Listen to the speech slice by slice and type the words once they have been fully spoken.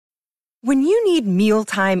When you need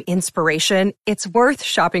mealtime inspiration, it's worth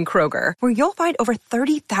shopping Kroger, where you'll find over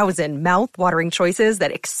 30,000 mouth-watering choices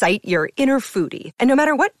that excite your inner foodie. And no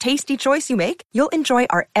matter what tasty choice you make, you'll enjoy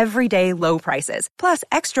our everyday low prices, plus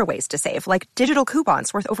extra ways to save, like digital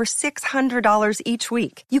coupons worth over $600 each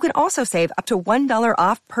week. You can also save up to $1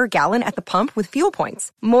 off per gallon at the pump with fuel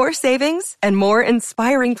points. More savings and more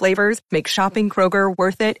inspiring flavors make shopping Kroger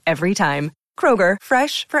worth it every time. Kroger,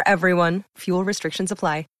 fresh for everyone. Fuel restrictions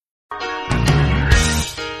apply.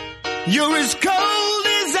 You're as cold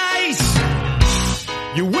as ice.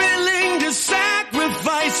 You're willing to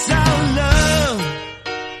sacrifice our love.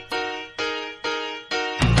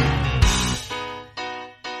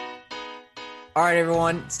 All right,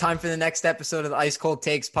 everyone. It's time for the next episode of the Ice Cold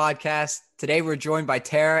Takes podcast. Today, we're joined by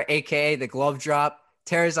Tara, a.k.a. The Glove Drop.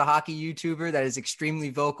 Tara is a hockey YouTuber that is extremely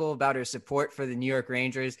vocal about her support for the New York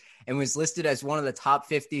Rangers and was listed as one of the top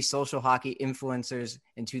 50 social hockey influencers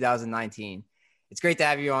in 2019. It's great to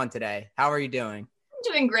have you on today. How are you doing?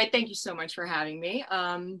 I'm doing great. Thank you so much for having me.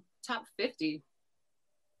 Top 50.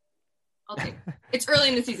 I'll take it. It's early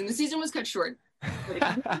in the season. The season was cut short. But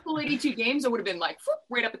if you full 82 games, I would have been like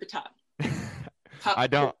right up at the top. I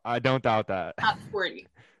don't doubt that. Top 40.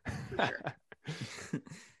 For sure.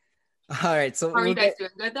 All right. So are you guys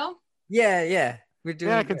doing good though? Yeah. We're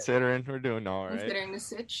doing good. Considering we're doing all right. Considering the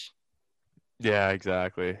sitch. Yeah,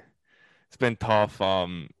 exactly. It's been tough.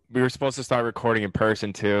 We were supposed to start recording in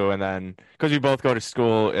person too, and then because we both go to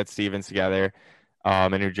school at Stevens together,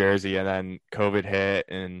 in New Jersey, and then COVID hit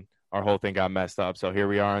and our whole thing got messed up. So here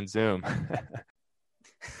we are on Zoom.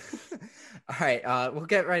 All right. We'll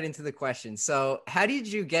get right into the question. So how did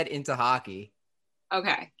you get into hockey?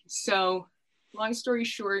 Okay. So long story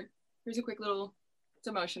short, here's a quick little, it's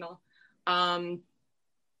emotional.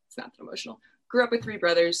 It's not that emotional. Grew up with three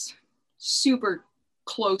brothers, super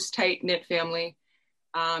close, tight-knit family.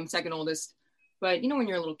 Second oldest. But you know, when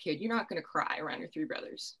you're a little kid, you're not going to cry around your three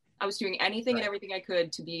brothers. I was doing anything and everything I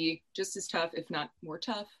could to be just as tough, if not more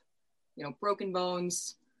tough. You know, broken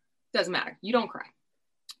bones, doesn't matter. You don't cry.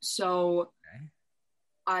 So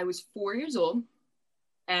I was 4 years old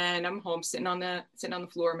and I'm home sitting on the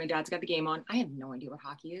floor. My dad's got the game on. I have no idea what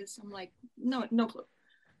hockey is. I'm like, no clue.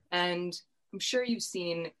 And I'm sure you've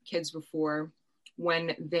seen kids before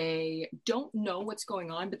when they don't know what's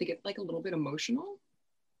going on, but they get like a little bit emotional.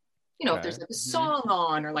 You know, if there's like a song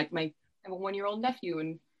on, or like I have a 1-year-old nephew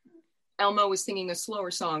and Elmo was singing a slower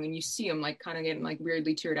song and you see him like kind of getting like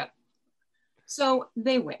weirdly teared up. So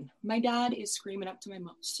they win. My dad is screaming up to my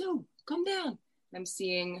mom, "Sue, come down." I'm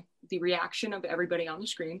seeing the reaction of everybody on the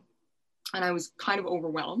screen. And I was kind of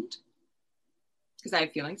overwhelmed because I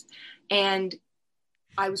have feelings. And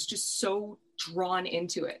I was just so drawn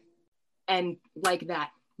into it. And like that,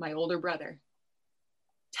 my older brother,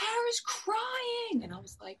 "Tara's crying." And I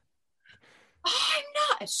was like, "I'm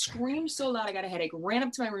not." I screamed so loud I got a headache, ran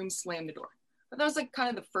up to my room, slammed the door. But that was like kind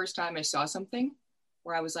of the first time I saw something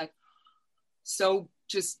where I was like so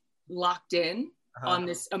just locked in on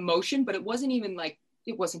this emotion. But it wasn't even like,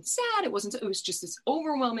 it wasn't sad. It was just this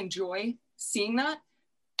overwhelming joy seeing that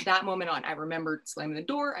moment on. I remembered slamming the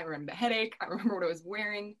door. I remember the headache. I remember what I was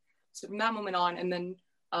wearing. So from that moment on, and then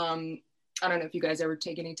I don't know if you guys ever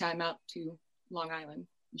take any time out to Long Island.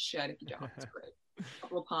 You should if you don't. It's great. A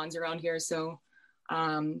couple of ponds around here. So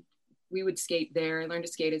we would skate there. I learned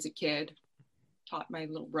to skate as a kid, taught my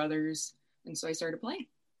little brothers. And so I started playing.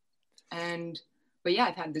 But yeah,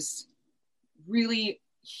 I've had this really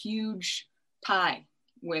huge tie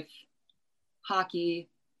with hockey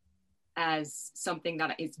as something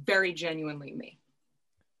that is very genuinely me.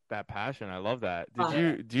 That passion. I love that.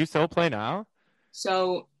 Do you still play now?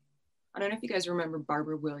 So I don't know if you guys remember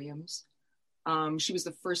Barbara Williams. She was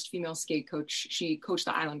the first female skate coach. She coached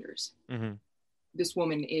the Islanders. Mm-hmm. This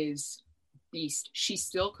woman is beast. She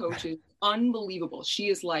still coaches. Unbelievable. She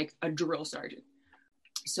is like a drill sergeant.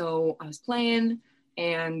 So I was playing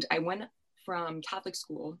and I went from Catholic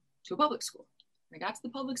school to a public school. I got to the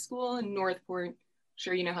public school in Northport.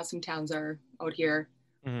 Sure, you know how some towns are out here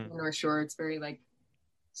on the North Shore. It's very like,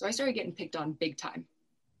 so I started getting picked on big time.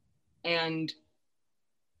 And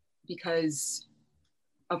because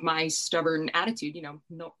of my stubborn attitude, you know,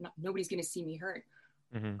 nobody's going to see me hurt.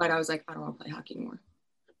 Mm-hmm. But I was like, I don't want to play hockey anymore.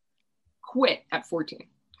 Quit at 14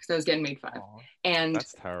 because I was getting made fun of. And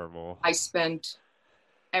that's terrible. I spent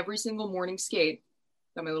every single morning skate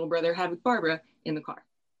that my little brother had with Barbara in the car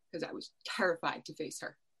because I was terrified to face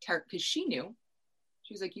her. Because she knew.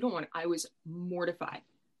 She was like, you don't want to. I was mortified.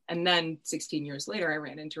 And then 16 years later, I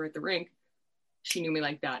ran into her at the rink. She knew me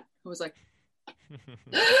like that. I was like,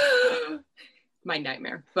 my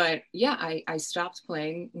nightmare. But yeah, I stopped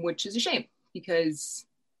playing, which is a shame because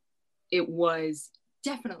it was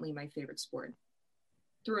definitely my favorite sport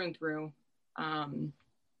through and through. When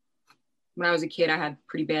I was a kid, I had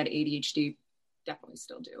pretty bad ADHD, definitely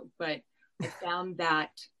still do, but I found that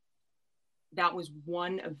was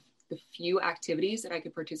one of the few activities that I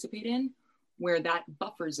could participate in where that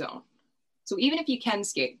buffer zone. So even if you can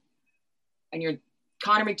skate and you're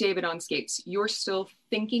Connor McDavid on skates, you're still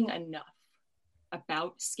thinking enough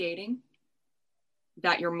about skating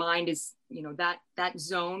that your mind is, that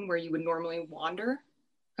zone where you would normally wander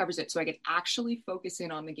covers it. So I could actually focus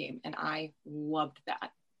in on the game. And I loved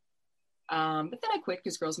that. But then I quit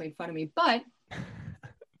because girls made fun of me. But,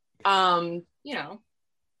 not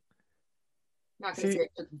going to say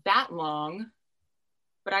it took that long,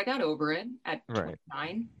 but I got over it at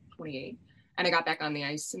 29, 28. And I got back on the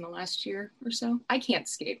ice in the last year or so. I can't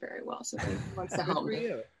skate very well, so if anyone wants to help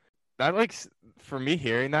me. That, for me,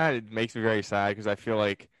 hearing that, it makes me very sad because I feel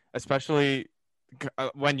like, especially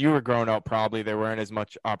when you were growing up, probably there weren't as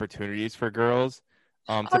much opportunities for girls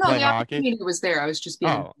to play the hockey. Opportunity was there. I was just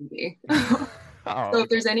being greedy. So if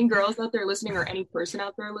there's any girls out there listening or any person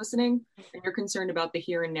out there listening and you're concerned about the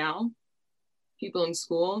here and now, people in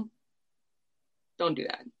school, don't do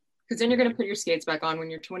that. Because then you're going to put your skates back on when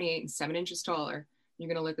you're 28 and 7 inches taller. You're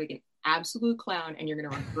going to look like an absolute clown and you're going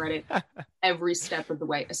to regret it every step of the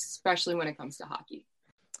way, especially when it comes to hockey.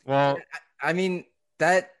 Well, I mean,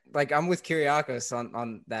 that, I'm with Kyriakos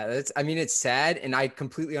on that. It's sad, and I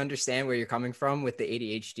completely understand where you're coming from with the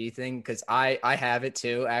ADHD thing, because I have it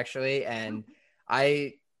too, actually, and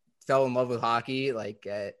I fell in love with hockey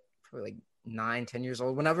at probably 9-10 years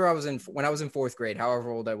old, when I was in 4th grade, however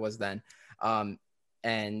old I was then.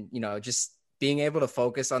 And just being able to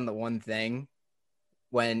focus on the one thing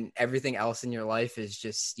when everything else in your life is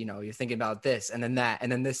just, you're thinking about this and then that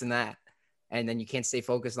and then this and that, and then you can't stay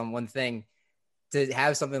focused on one thing. To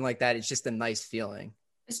have something like that, it's just a nice feeling.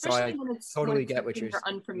 Especially when it's totally get what you're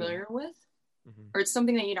unfamiliar with, or it's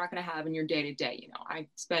something that you're not going to have in your day to day. I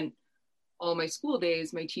spent all my school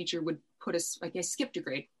days, my teacher would put us, I skipped a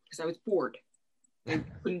grade because I was bored. I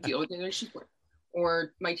couldn't deal with it. She's bored.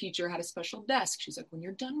 Or my teacher had a special desk. She's like, when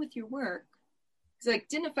you're done with your work, it's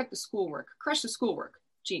didn't affect the schoolwork, crush the schoolwork.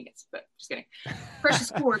 Genius, but just kidding. Crush the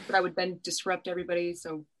schoolwork, but I would then disrupt everybody.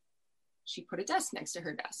 So she put a desk next to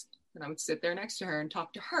her desk, and I would sit there next to her and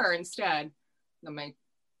talk to her instead. And then my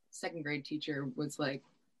 2nd grade teacher was like,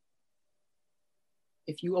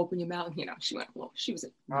 if you open your mouth, she went, well, she was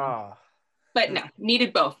but no,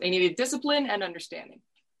 needed both. I needed discipline and understanding.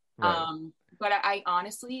 Right. But I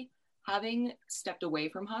honestly, having stepped away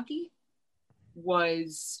from hockey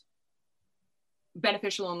was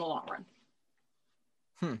beneficial in the long run.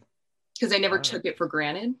 Because I never took it for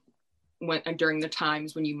granted during the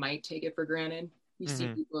times when you might take it for granted. You see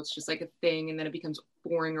people, it's just like a thing, and then it becomes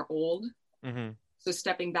boring or old. So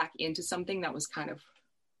stepping back into something that was kind of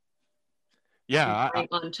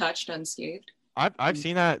untouched, unscathed. I've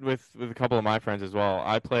seen that with a couple of my friends as well.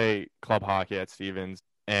 I play club hockey at Stevens,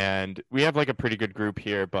 and we have a pretty good group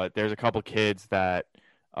here, but there's a couple kids that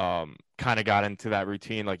kind of got into that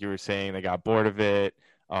routine, like you were saying. They got bored of it.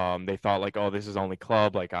 They thought oh, this is only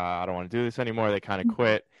club. I don't want to do this anymore. They kind of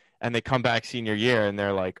quit, and they come back senior year and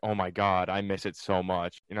they're like, oh my God, I miss it so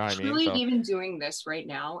much. You know what I mean? Truly, even doing this right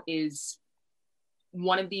now is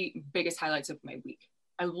one of the biggest highlights of my week.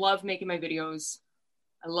 I love making my videos.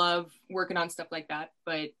 I love working on stuff like that,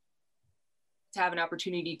 but to have an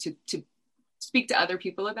opportunity to speak to other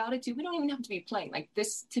people about it too. We don't even have to be playing.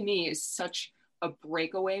 This to me is such a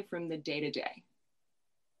breakaway from the day to day,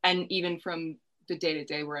 and even from the day to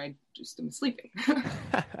day where I just am sleeping.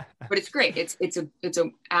 But it's great. It's a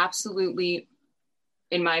absolutely,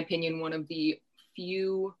 in my opinion, one of the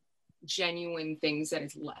few genuine things that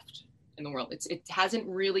is left in the world. It hasn't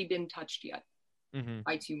really been touched yet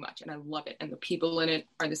by too much, and I love it. And the people in it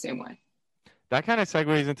are the same way. That kind of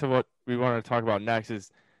segues into what we want to talk about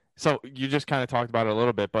next. So you just kind of talked about it a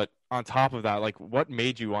little bit, but on top of that, what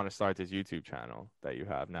made you want to start this YouTube channel that you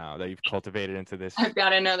have now, that you've cultivated into this? I've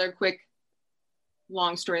got another quick,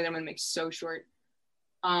 long story that I'm going to make so short.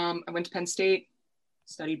 I went to Penn State,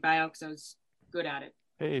 studied bio because I was good at it.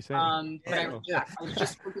 Hey, same. But I was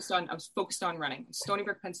just focused on running. Stony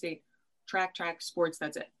Brook, Penn State, track, sports,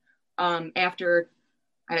 that's it. After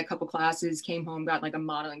I had a couple classes, came home, got a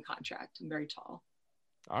modeling contract. I'm very tall.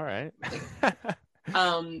 All right.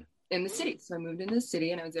 In the city. So I moved into the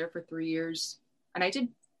city and I was there for 3 years. And I did,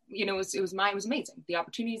 it was amazing. The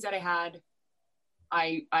opportunities that I had,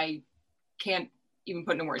 I can't even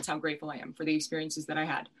put into words how grateful I am for the experiences that I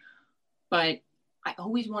had. But I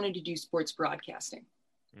always wanted to do sports broadcasting.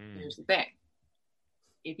 Here's the thing.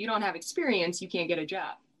 If you don't have experience, you can't get a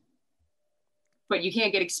job. but you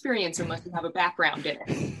can't get experience unless you have a background in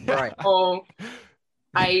it. Right. Oh,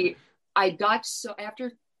 I got so,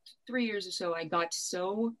 after 3 years or so, I got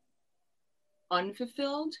so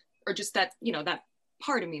unfulfilled, or just that, that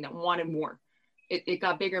part of me that wanted more. It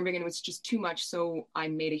got bigger and bigger, and it was just too much. So I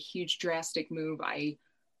made a huge drastic move. I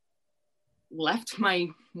left my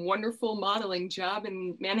wonderful modeling job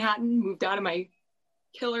in Manhattan, moved out of my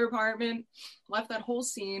killer apartment, left that whole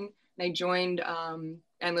scene, and I joined, I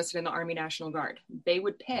enlisted in the Army National Guard. They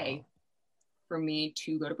would pay for me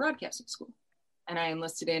to go to broadcasting school, and I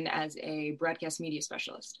enlisted in as a broadcast media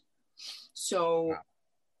specialist. So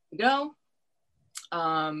I go,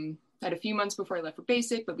 had a few months before I left for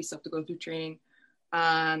basic, but we still have to go through training.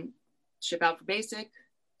 Ship out for basic.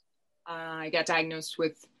 I got diagnosed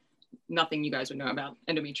with nothing you guys would know about,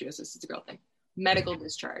 endometriosis. It's a girl thing. Medical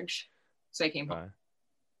discharge. So I came home.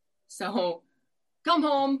 So come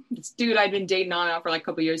home. This dude I'd been dating on and off for like a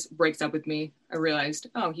couple of years breaks up with me. I realized,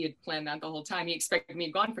 he had planned that the whole time. He expected me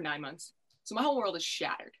gone for 9 months. So my whole world is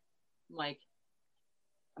shattered. I'm like,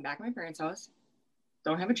 I'm back at my parents' house.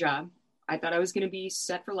 Don't have a job. I thought I was going to be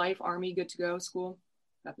set for life, Army, good to go, school.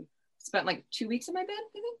 Nothing. Spent like 2 weeks in my bed, I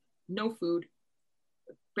think. No food.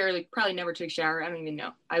 Probably never took a shower. I don't even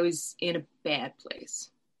know. I was in a bad place.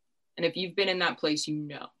 And if you've been in that place, you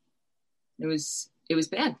know. It was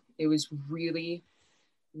bad. It was really,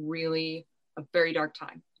 really a very dark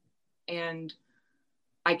time. And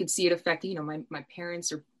I could see it affecting, my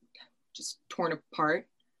parents are just torn apart.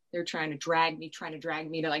 They're trying to drag me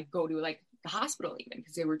to like go to like the hospital even,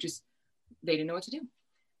 because they didn't know what to do.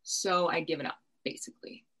 So I'd given up,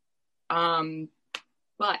 basically.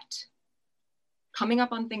 But coming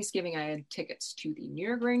up on Thanksgiving, I had tickets to the New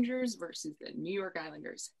York Rangers versus the New York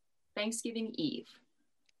Islanders. Thanksgiving Eve.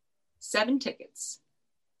 7 tickets.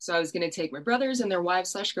 So I was going to take my brothers and their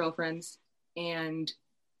wives/girlfriends and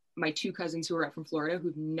my 2 cousins who were up from Florida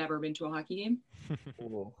who've never been to a hockey game.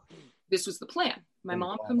 This was the plan. My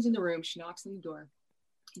mom comes in the room. She knocks on the door.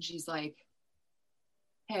 And she's like,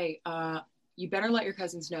 hey, you better let your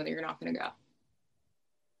cousins know that you're not going to go.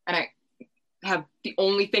 And I have the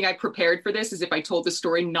only thing I prepared for this is if I told the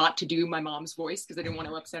story not to do my mom's voice because I didn't want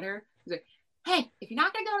to upset her. I was like, hey, if you're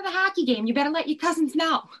not going to go to the hockey game, you better let your cousins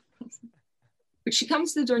know. But she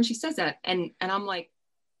comes to the door and she says that. And I'm like,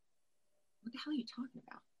 what the hell are you talking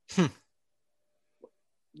about?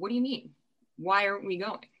 What do you mean? Why aren't we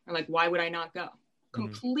going? Or like, why would I not go?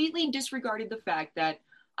 Completely disregarded the fact that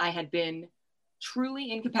I had been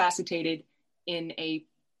truly incapacitated in a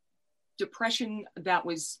depression that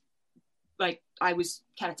was like, I was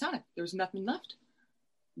catatonic. There was nothing left.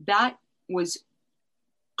 That was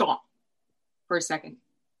gone for a second.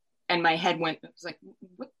 And my head went, I was like,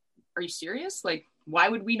 what? Are you serious? Like, why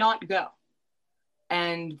would we not go?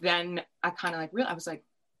 And then I kind of like, I was like,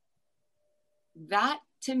 that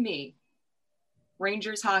to me,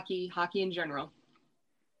 Rangers hockey in general,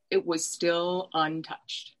 it was still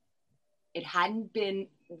untouched. It hadn't been,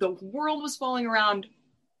 the world was falling around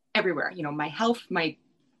everywhere. My health, my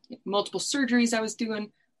multiple surgeries I was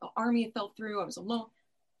doing, the Army fell through, I was alone,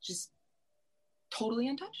 just totally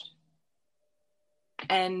untouched.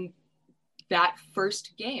 And that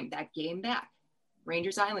first game, that game back,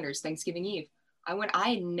 Rangers Islanders, Thanksgiving Eve, I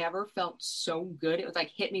had never felt so good. It was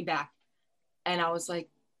like hit me back. And I was like,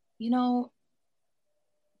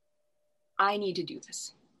 I need to do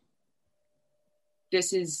this.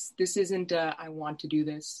 This isn't I want to do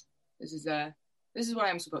this. This is what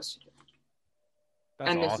I'm supposed to do.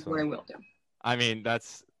 That's and this awesome. is what I will do. I mean,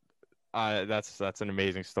 that's an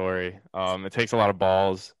amazing story. It takes a lot of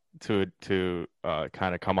balls to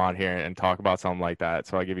kind of come on here and talk about something like that.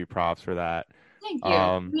 So I give you props for that. Thank you.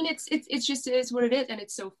 I mean, it's just it is what it is, and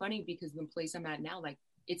it's so funny because the place I'm at now, like,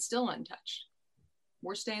 it's still untouched.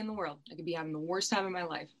 Worst day in the world. I could be having the worst time of my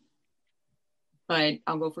life, but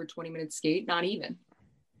I'll go for a 20-minute skate. Not even.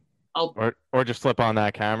 Or just flip on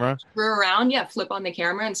that camera. Screw around, flip on the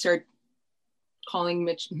camera and start calling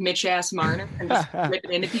Mitch ass Marner and just rip it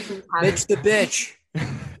into people. Mitch the bitch.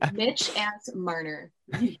 Mitch ass Marner.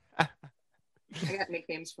 I got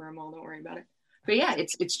nicknames for him all. Don't worry about it. But yeah,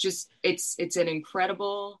 it's an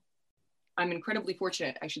incredible. I'm incredibly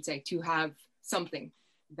fortunate, I should say, to have something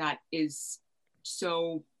that is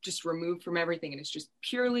so just removed from everything, and it's just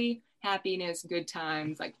purely happiness, good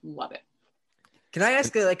times. Like, love it. Can I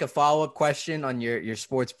ask a follow-up question on your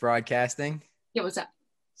sports broadcasting? Yeah, what's up?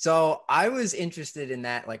 So I was interested in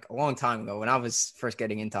that like a long time ago when I was first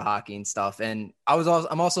getting into hockey and stuff. And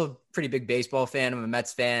I'm also a pretty big baseball fan. I'm a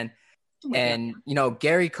Mets fan. And,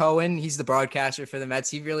 Gary Cohen, he's the broadcaster for the Mets.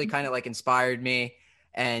 He really kind of like inspired me.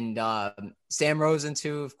 And Sam Rosen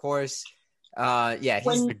too, of course. He's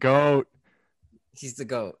the GOAT. He's the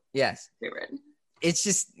GOAT. Yes. Favorite. It's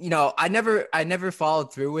just, I never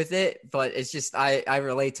followed through with it, but it's just I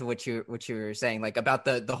relate to what you were saying, like about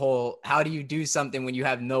the whole, how do you do something when you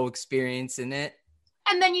have no experience in it?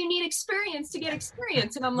 And then you need experience to get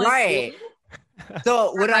experience. And I'm like, right.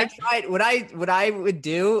 So what I would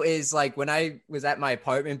do is, like, when I was at my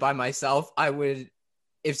apartment by myself,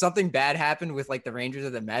 if something bad happened with like the Rangers or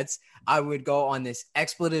the Mets, I would go on this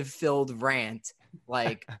expletive filled rant,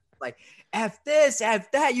 like F this,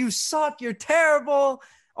 F that, you suck, you're terrible.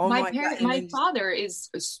 Oh my father is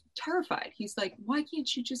terrified. He's like, why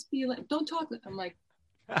can't you just be like, don't talk? I'm like,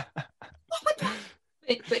 what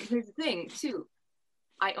but here's the thing too.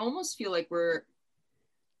 I almost feel like we're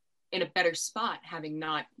in a better spot having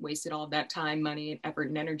not wasted all that time, money, and effort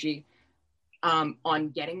and energy on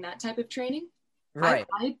getting that type of training. Right.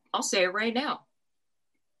 I'll say it right now.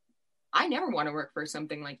 I never want to work for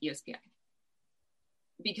something like ESPN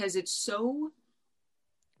because it's so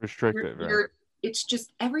restrictive. Right? It's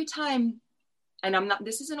just every time, and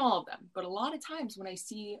this isn't all of them, but a lot of times when I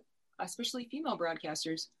see, especially female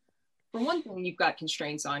broadcasters, for one thing, you've got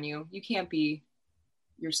constraints on you. You can't be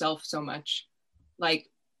yourself so much. Like,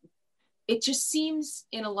 it just seems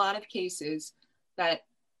in a lot of cases that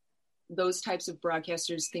those types of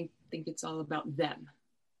broadcasters think it's all about them.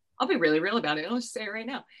 I'll be really real about it. I'll just say it right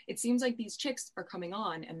now. It seems like these chicks are coming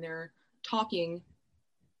on and they're talking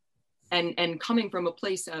and coming from a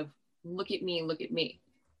place of, look at me, look at me.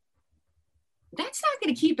 That's not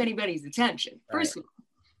going to keep anybody's attention. Right. First of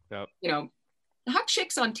all, hot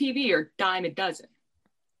chicks on TV are dime a dozen.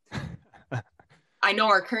 I know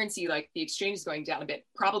our currency, like the exchange is going down a bit,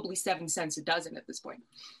 probably 7 cents a dozen at this point,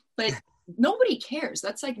 but nobody cares.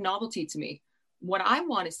 That's like novelty to me. What I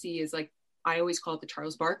want to see is, like, I always call it the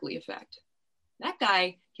Charles Barkley effect. That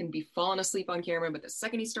guy can be falling asleep on camera, but the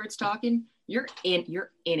second he starts talking, you're in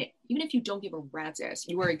it. Even if you don't give a rat's ass,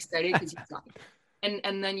 you are excited because he's talking.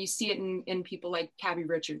 And then you see it in people like Cabby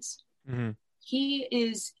Richards. Mm-hmm. He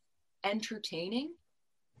is entertaining.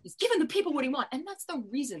 He's giving the people what he wants. And that's the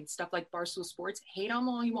reason stuff like Barstool Sports, hate on them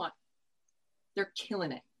all you want. They're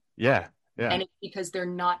killing it. Yeah. Yeah. And it's because they're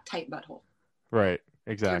not tight butthole. Right.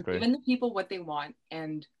 Exactly. They're giving the people what they want,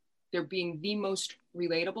 and they're being the most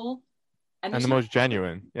relatable. And the most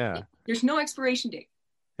genuine. Yeah. There's no expiration date.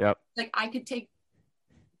 Yep. Like, I could take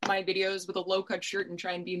my videos with a low-cut shirt and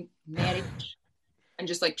try and be manny and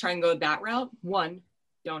just like try and go that route. One,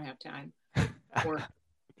 don't have time. Or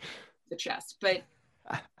the chest. But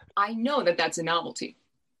I know that that's a novelty.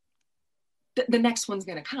 The next one's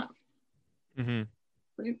going to come.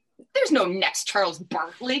 Mm-hmm. There's no next Charles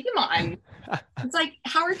Barkley. Come on. It's like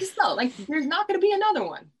Howard Cosell. Like, there's not going to be another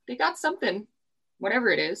one. They got something, whatever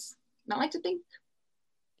it is. Not like to think.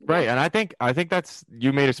 Right. And I think that's,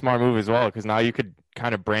 you made a smart move as well, because now you could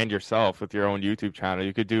kind of brand yourself with your own YouTube channel.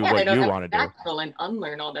 You could do what you want to do. And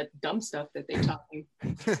unlearn all that dumb stuff that they taught me.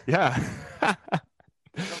 Yeah.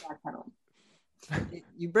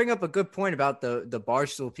 You bring up a good point about the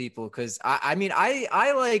Barstool people, because I mean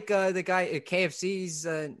I like the guy at KFC's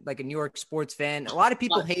like a New York sports fan. A lot of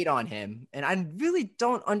people hate on him, and I really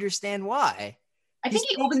don't understand why. I think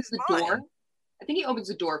he opens the door. I think he opens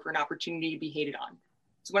the door for an opportunity to be hated on.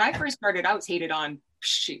 So when I first started, I was hated on.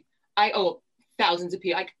 Shoot, I owe thousands of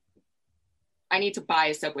people. I need to buy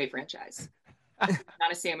a Subway franchise.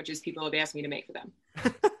 Not a sandwiches people have asked me to make for them.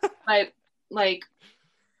 But like,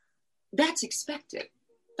 that's expected.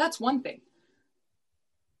 That's one thing.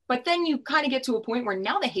 But then you kind of get to a point where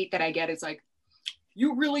now the hate that I get is like,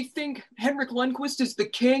 you really think Henrik Lundqvist is the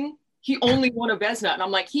king? He only won a Vezina. And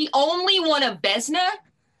I'm like, he only won a Vezina?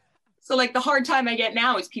 So like the hard time I get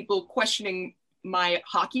now is people questioning my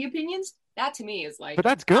hockey opinions. That to me is like, but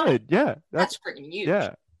that's good. Yeah. That's freaking huge.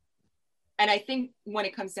 Yeah. And I think when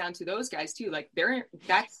it comes down to those guys too, like they're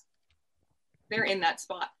in that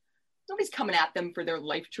spot. Nobody's coming at them for their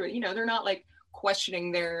life choice. They're not like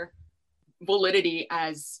questioning their validity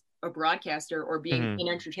as a broadcaster or being in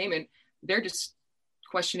entertainment. They're just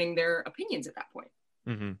questioning their opinions at that point.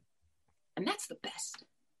 Mm-hmm. And that's the best.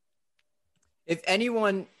 If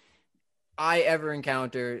anyone I ever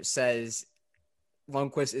encounter says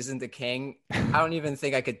Lundqvist isn't the king, I don't even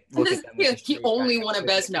think I could look at them. He only won a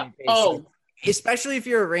Vezina. Oh, especially if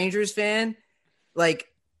you're a Rangers fan, like,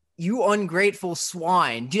 you ungrateful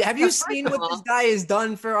swine. Have you seen what this guy has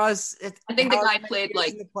done for us? I think the guy played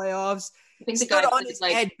like in the playoffs. I think the guy on his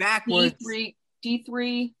head backwards.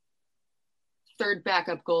 D3, third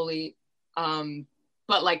backup goalie,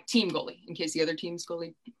 but like team goalie in case the other team's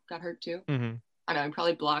goalie got hurt too. Mm-hmm. I know, he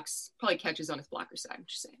probably catches on his blocker side. I'm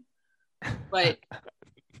just saying. But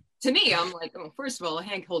To me, I'm like, oh, first of all,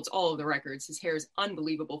 Hank holds all of the records. His hair is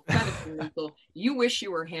unbelievable. You wish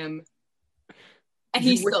you were him. And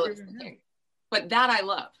he still is the king. But that I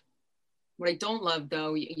love. What I don't love,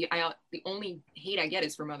 though, the only hate I get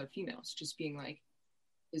is from other females, just being like,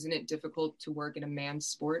 isn't it difficult to work in a man's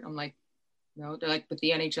sport? I'm like, no. They're like, but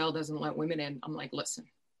the NHL doesn't let women in. I'm like, listen.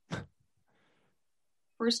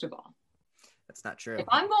 First of all, that's not true. If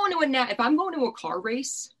I'm going to a car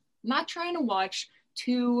race, I'm not trying to watch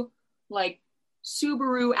two like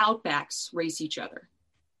Subaru Outbacks race each other.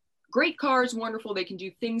 Great cars, wonderful. They can do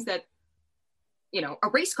things that, a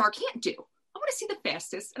race car can't do. I want to see the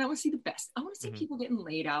fastest and I want to see the best. I want to see people getting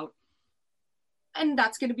laid out. And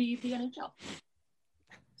that's going to be the NHL.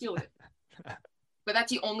 Deal with it. But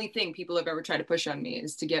that's the only thing people have ever tried to push on me,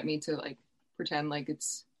 is to get me to like pretend like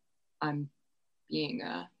I'm being,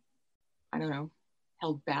 I don't know,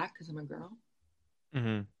 held back because I'm a girl.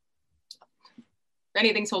 Mm-hmm. If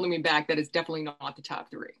anything's holding me back, that is definitely not the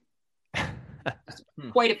top three.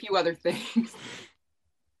 Quite a few other things.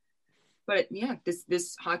 But yeah,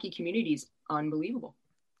 this hockey community is unbelievable.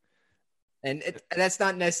 And that's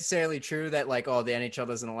not necessarily true that like, oh, the NHL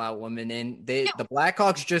doesn't allow women in. The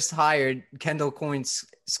Blackhawks just hired Kendall Coyne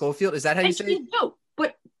Schofield. Is that how you say it? No,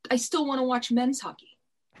 but I still want to watch men's hockey.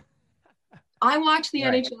 I watch the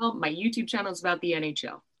NHL. My YouTube channel is about the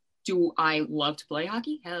NHL. Do I love to play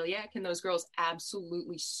hockey? Hell yeah. Can those girls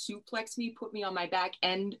absolutely suplex me, put me on my back?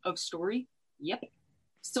 End of story. Yep.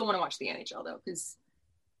 Still want to watch the NHL though, because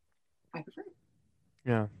I prefer it.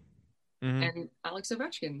 Yeah. Mm-hmm. And Alex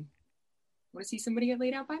Ovechkin. Want to see somebody get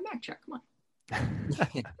laid out by a Mac truck? Come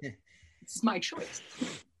on. This is my choice.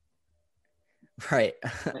 Right.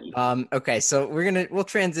 Okay. So we'll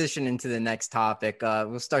transition into the next topic.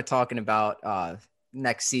 We'll start talking about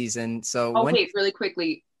next season. So wait, really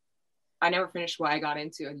quickly. I never finished why I got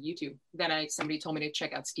into YouTube. Then somebody told me to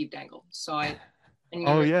check out Steve Dangle. So sit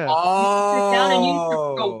down and you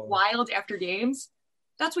go wild after games.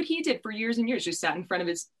 That's what he did for years and years. Just sat in front of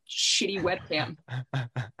his shitty webcam,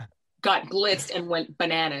 got blitzed and went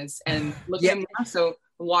bananas. And look at him now. So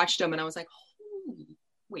I watched him and I was like, holy,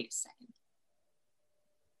 wait a second.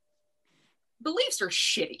 The Leafs are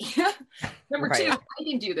shitty. Number two, I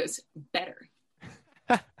can do this better.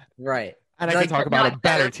 Right. And I can talk about a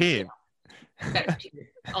better team. Better team.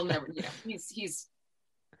 I'll never, he's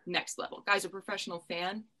next level. Guy's a professional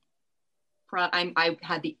fan. I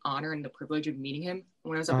had the honor and the privilege of meeting him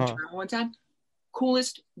when I was up in Toronto one time.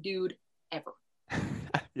 Coolest dude ever.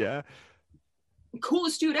 Yeah.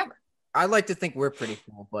 Coolest dude ever. I like to think we're pretty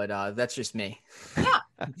cool, but that's just me. Yeah.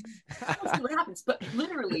 We'll see what happens. But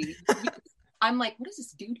literally, I'm like, what is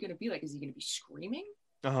this dude going to be like? Is he going to be screaming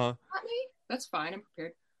at me? That's fine. I'm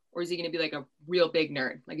prepared. Or is he going to be like a real big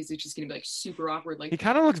nerd? Like, is it just going to be like super awkward? Like, he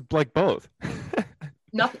kind of looks like both.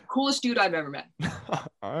 Nothing. Coolest dude I've ever met.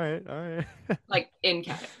 All right. Like in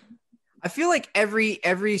Canada. I feel like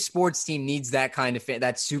every sports team needs that kind of fan,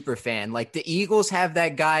 that super fan. Like the Eagles have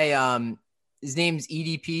that guy. His name's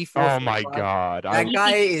EDP. Oh my God! That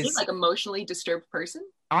guy is like emotionally disturbed person.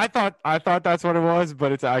 I thought that's what it was,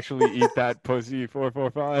 but it's actually Eat That Pussy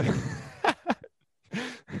 445.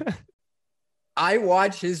 I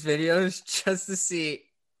watch his videos just to see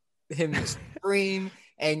him scream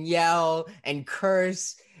and yell and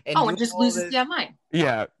curse and just lose his damn mind.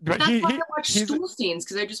 Yeah, but that's why I watch stool scenes,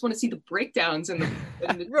 because I just want to see the breakdowns and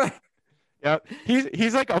the right. Yeah,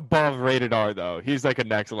 he's like above rated R though. He's like a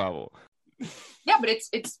next level. Yeah, but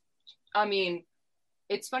it's I mean,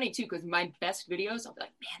 it's funny too, because my best videos, I'll be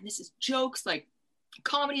like, man, this is jokes, like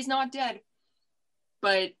comedy's not dead.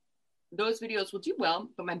 But those videos will do well,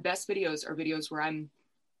 but my best videos are videos where I'm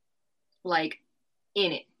like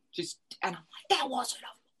in it. And I'm like, that wasn't a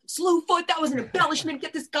slew foot, that was an embellishment,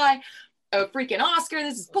 get this guy a freaking Oscar,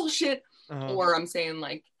 this is bullshit. Or I'm saying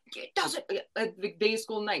like, it doesn't, the Vegas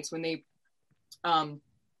Golden Knights, when they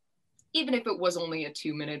even if it was only a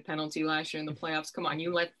 2-minute penalty last year in the playoffs, come on,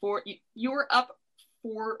 you were up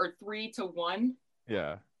 4 or 3-1.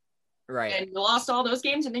 Yeah. Right. And you lost all those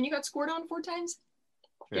games and then you got scored on 4 times.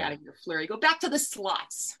 Get out of your flurry. Go back to the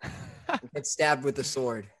slots. Get stabbed with a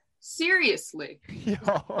sword. Seriously.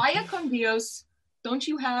 Vaya con Dios. Don't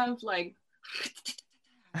you have like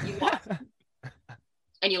you lost.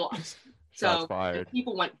 And you lost. Shots So fired.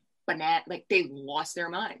 People went banana, like they lost their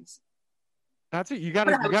minds. That's it. You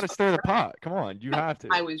gotta stir the pot. Come on, you have to.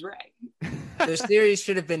 I was right. The series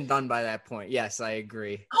should have been done by that point. Yes, I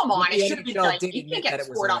agree. Come on, it should have been done. You can't get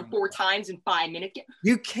scored on 4 times in 5 minutes.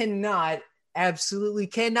 You absolutely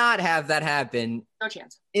cannot have that happen. No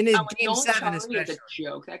chance. In a game 7, especially. It's a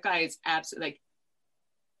joke. That guy is absolutely like,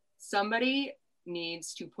 somebody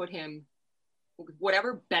needs to put him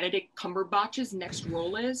whatever Benedict Cumberbatch's next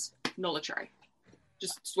role is, Nola Chari.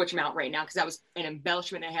 Just switch him out right now because that was an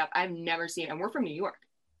embellishment and a half. I've never seen, and we're from New York.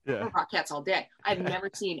 Yeah. We're Rockettes all day. I've never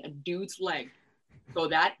seen a dude's leg go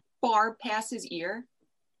that far past his ear.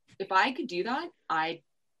 If I could do that, I'd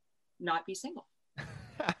not be single.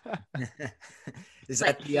 Is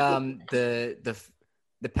that the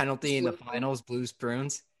penalty in the finals, Blues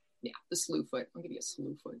Bruins? Yeah, the slew foot. I'll give you a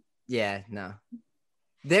slew foot. Yeah, no.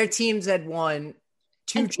 Their teams had won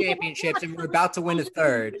 2 championships and were about to win a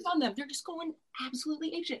third. On them. They're just going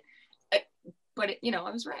absolutely apeshit. But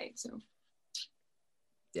I was right. So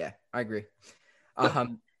yeah, I agree.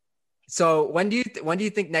 So when do you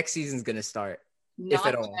think next season's gonna start? Not if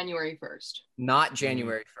at all? January 1st. Not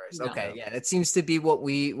January 1st. No. Okay, yeah, that seems to be what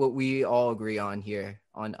we all agree on here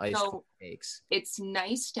on Ice Cold Takes. It's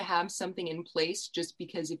nice to have something in place, just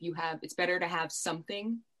because it's better to have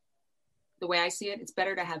something. The way I see it, it's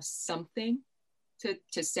better to have something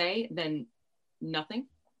to say than nothing.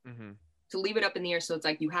 Mm-hmm. To leave it up in the air, so it's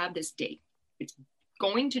like you have this date. It's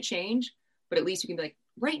going to change, but at least you can be like,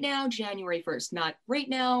 right now, January 1st. Not right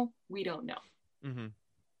now, we don't know. Mm-hmm.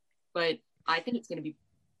 But I think it's going to be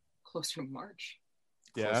closer to March.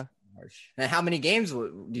 Yeah. March. And how many games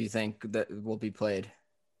do you think that will be played?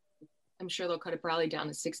 I'm sure they'll cut it probably down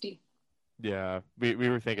to 60. Yeah, we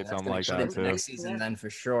were thinking something like that too. Next season, then for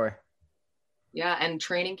sure. Yeah, and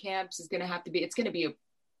training camps is going to have to be. It's going to be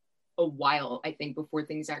a while, I think, before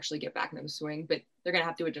things actually get back into the swing. But they're going to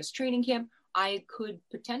have to adjust training camp. I could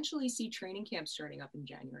potentially see training camp starting up in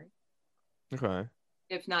January. Okay.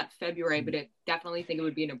 If not February, but I definitely think it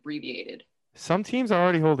would be an abbreviated. Some teams are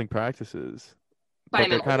already holding practices, But I but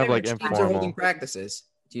they're mean, kind of like Teams are informal. holding practices.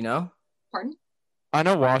 Do you know? Pardon? I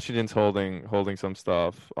know Washington's holding some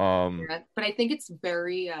stuff. Yeah, but I think it's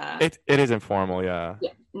very It is informal, yeah.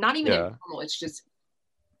 yeah, not even Yeah. informal. It's just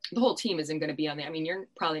the whole team isn't going to be on there. I mean, you're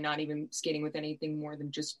probably not even skating with anything more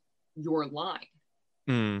than just your line.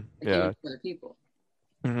 Like Yeah. you with other people.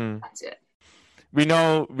 Hmm. That's it. We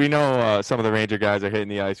know. Some of the Ranger guys are hitting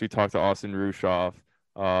the ice. We talked to Austin Rushoff.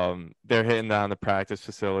 They're hitting down the practice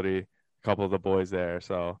facility. A couple of the boys there,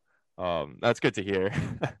 so that's good to hear.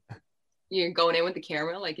 You're going in with the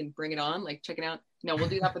camera, like, and bring it on, like, check it out. No, we'll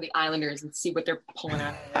do that for the Islanders and see what they're pulling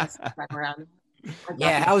out. Back around.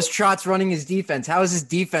 Yeah, how is Trotz running his defense? How is his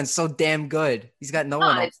defense so damn good? He's got no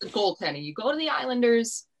one. It's the goaltending. You go to the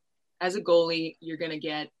Islanders as a goalie, you're gonna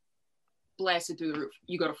get blasted through the roof.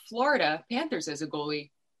 You go to Florida Panthers as a goalie,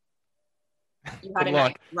 you had Good a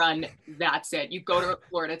luck. nice run. That's it. You go to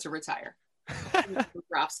Florida to retire.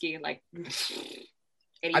 Bobrovsky, like,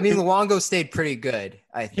 I mean, Luongo stayed pretty good.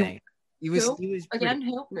 I think he was again.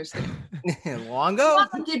 Who? Luongo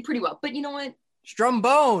Luongo did pretty well, but you know what?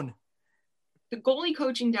 Strombone. The goalie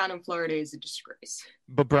coaching down in Florida is a disgrace.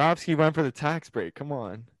 Bobrovsky went for the tax break. Come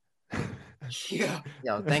on. Yeah.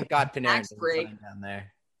 Yo, thank God Panarin Tax didn't break. sign down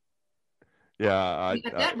there. Yeah.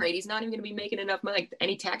 At that rate, he's not even going to be making enough money. Like,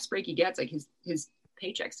 any tax break he gets, like, his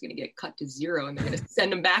paycheck's going to get cut to zero, and they're going to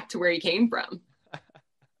send him back to where he came from.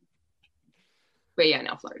 But yeah,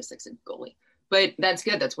 now Florida Six a goalie. But that's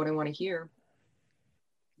good. That's what I want to hear.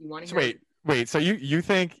 You want to hear? Wait. So you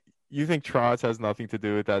think Trotz has nothing to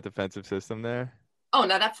do with that defensive system there? Oh,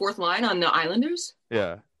 now that fourth line on the Islanders?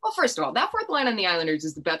 Yeah. Well, first of all, that fourth line on the Islanders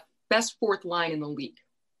is the best fourth line in the league.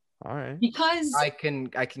 All right. Because I can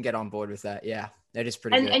get on board with that. Yeah, that is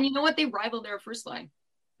pretty good. and you know what? They rival their first line.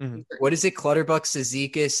 Mhm. What is it? Clutterbuck,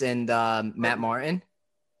 Cizikas, and Matt Martin.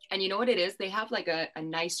 And you know what it is? They have like a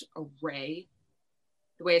nice array.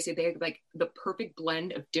 The way I say it, they have like the perfect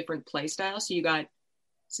blend of different play styles. So you got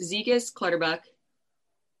Cizikas, Clutterbuck,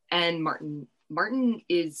 and Martin. Martin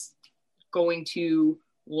is going to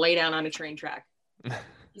lay down on a train track.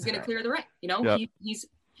 He's going to clear the rink. You know, Yep.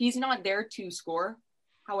 he's not there to score.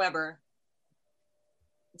 However,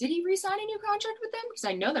 did he re-sign a new contract with them? Because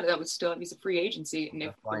I know that was still, he's a free agency, and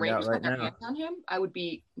if the Find Rangers out had their right now. hands on him, I would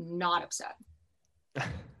be not upset. 'Cause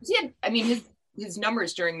he had, I mean, his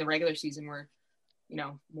numbers during the regular season were, you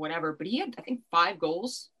know, whatever, but he had, I think, 5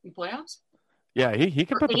 goals in playoffs. Yeah, he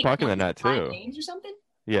can For put the puck in the net 8.5 too. games or something.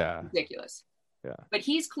 Yeah. Ridiculous. Yeah. But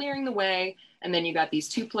he's clearing the way, and then you got these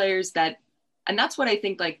 2 players that, and that's what I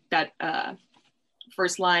think, like, that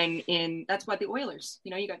first line in, that's what the Oilers,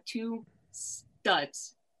 you know, you got 2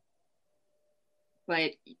 studs,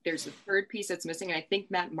 but there's a third piece that's missing, and I think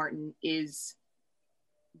Matt Martin is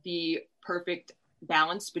the perfect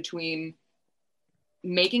balance between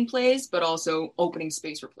making plays but also opening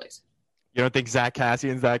space for plays. You don't think Zach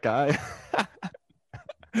Cassian's that guy?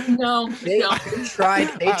 No, They no. tried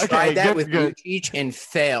Okay, that good, with good. Lucic and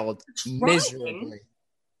failed Trying. miserably.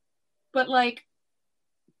 But like,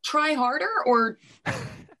 try harder or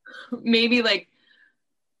maybe like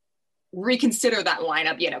reconsider that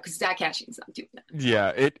lineup, because Zach Cassian's not doing that.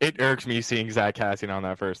 Yeah, it irks me seeing Zach Cassian on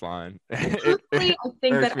that first line. Personally, I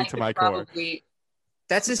think irks that me I to could my core. probably.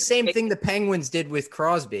 That's the same thing the Penguins did with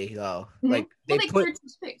Crosby, though. Like they cleared some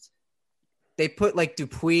space. They put like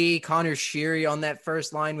Dupuis, Connor Sheary on that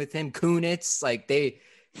first line with him. Kunitz,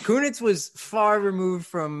 Kunitz was far removed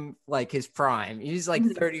from like his prime. He's like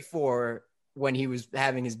 34 when he was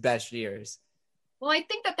having his best years. Well, I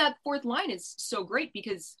think that fourth line is so great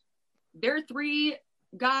because there are three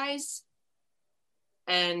guys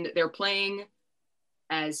and they're playing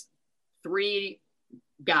as three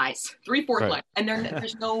guys, three fourth line. And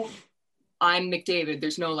there's no, I'm McDavid.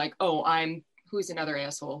 There's no like, oh, who's another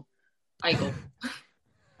asshole? Eichel.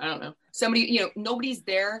 I don't know. Somebody, nobody's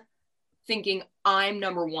there thinking I'm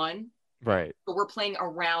number one. Right. But we're playing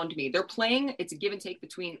around me. They're playing, it's a give and take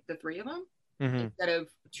between the three of them instead of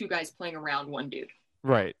two guys playing around one dude.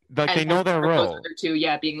 Right. Like they know their role. Other two,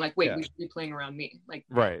 being like, wait, we should be playing around me. Like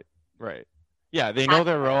Right. Yeah, they know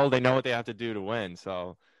their role. They know what they have to do to win.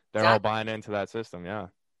 So they're all buying into that system. Yeah.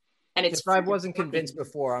 And if I wasn't convinced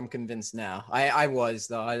before, I'm convinced now. I was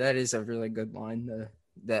though. That is a really good line.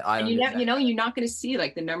 You're not going to see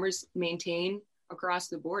like the numbers maintain across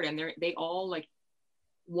the board, and they all like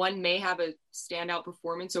one may have a standout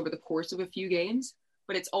performance over the course of a few games,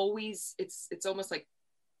 but it's always it's almost like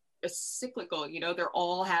a cyclical. They're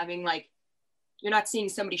all having like you're not seeing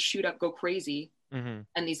somebody shoot up, go crazy, and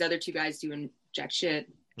these other two guys doing jack shit.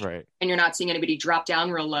 Right. And you're not seeing anybody drop down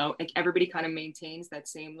real low. Like everybody kind of maintains that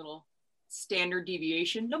same little standard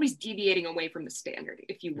deviation. Nobody's deviating away from the standard,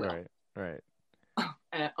 if you will. Right.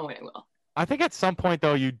 And I will. I think at some point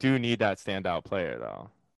though, you do need that standout player though.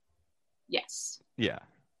 Yes. Yeah.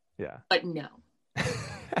 But no.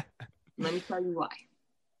 Let me tell you why.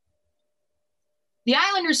 The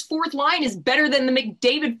Islanders' fourth line is better than the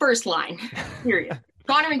McDavid first line. Period.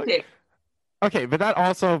 Connor McDavid. Okay, but that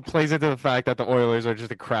also plays into the fact that the Oilers are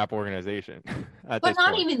just a crap organization. But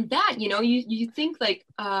not even that, you think like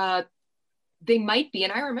they might be.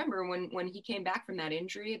 And I remember when he came back from that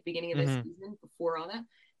injury at the beginning of the season, before all that,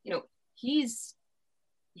 he's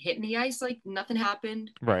hitting the ice like nothing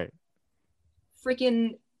happened. Right.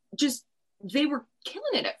 Freaking just, they were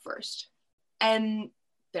killing it at first. And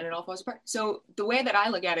then it all falls apart. So the way that I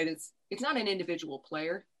look at it is it's not an individual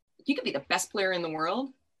player. You could be the best player in the world.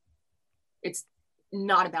 It's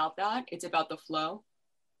not about that. It's about the flow.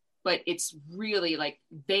 But it's really like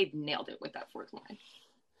they've nailed it with that fourth line.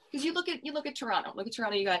 Because you look at Toronto. Look at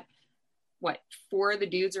Toronto. You got what? 4 of the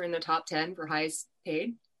dudes are in the top 10 for highest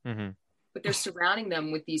paid. But they're surrounding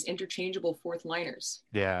them with these interchangeable fourth liners.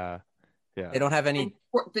 Yeah. They don't have any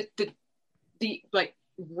the like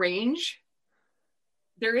range.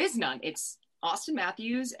 There is none. It's Austin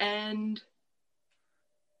Matthews and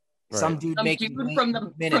some dude from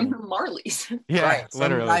the Marlies. Yeah, right.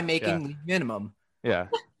 Literally. Some guy making minimum. Yeah.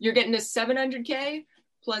 You're getting a $700K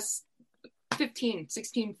plus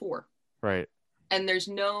 16-4. Right. And there's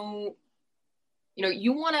no,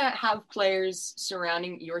 you want to have players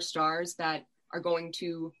surrounding your stars that are going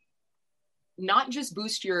to not just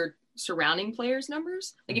boost your surrounding players'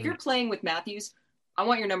 numbers. Like if you're playing with Matthews, I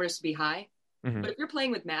want your numbers to be high. But if you're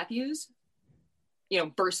playing with Matthews,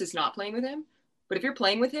 versus not playing with him, but if you're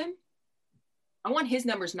playing with him, I want his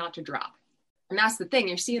numbers not to drop. And that's the thing.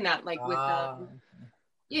 You're seeing that like with,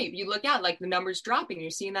 you look out like the numbers dropping.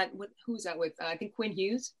 You're seeing that who's that with? I think Quinn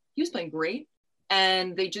Hughes. He was playing great.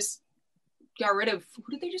 And they just got rid of,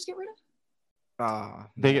 who did they just get rid of?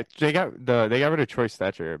 They got rid of Troy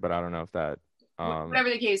Stetcher, but I don't know if that.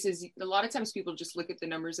 Whatever the case is, a lot of times people just look at the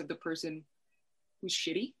numbers of the person who's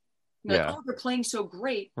shitty. Like, oh, they're playing so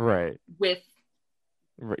great. Right. With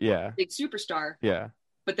big superstar. Yeah.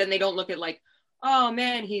 But then they don't look at like, oh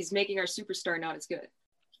man, he's making our superstar not as good.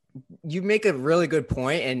 You make a really good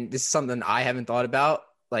point, and this is something I haven't thought about.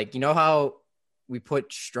 Like, how we put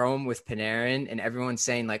Strome with Panarin, and everyone's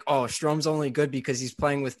saying like, oh, Strome's only good because he's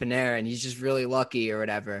playing with Panarin. He's just really lucky or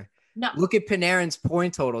whatever. No. Look at Panarin's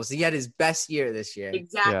point totals. He had his best year this year.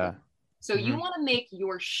 Exactly. Yeah. So you want to make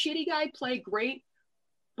your shitty guy play great,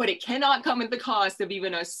 but it cannot come at the cost of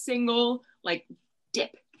even a single like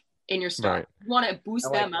dip in your star. Right. You want to boost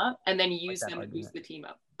them up and then use them to boost the team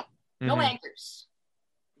up. No anchors.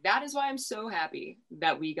 That is why I'm so happy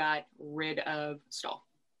that we got rid of Stahl.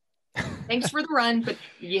 Thanks for the run, but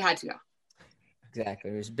you had to go.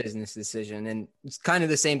 Exactly. It was a business decision. And it's kind of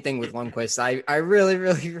the same thing with Lundqvist. I really,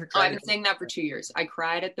 really regret I've been saying that for 2 years. I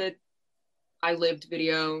cried at the I Lived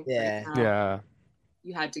video. Yeah. Yeah.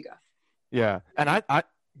 You had to go. Yeah. And I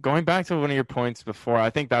going back to one of your points before, I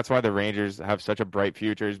think that's why the Rangers have such a bright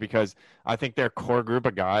future, is because I think their core group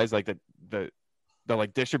of guys, like the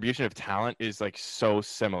like distribution of talent is like so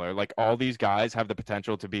similar. Like all these guys have the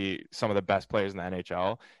potential to be some of the best players in the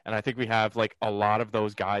NHL. And I think we have like a lot of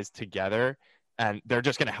those guys together, and they're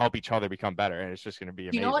just going to help each other become better. And it's just going to be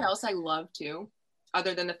amazing. You know what else I love too?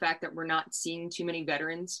 Other than the fact that we're not seeing too many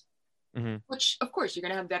veterans, which of course you're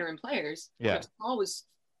going to have veteran players. Yeah. But Paul was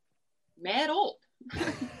mad old.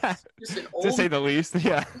 Just an old, to say the least.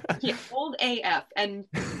 Yeah. Yeah, old AF. And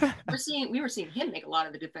we were seeing him make a lot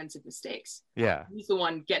of the defensive mistakes. Yeah. He's the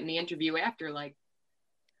one getting the interview after, like,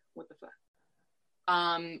 what the fuck?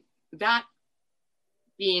 That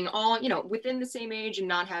being all, within the same age and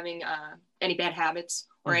not having any bad habits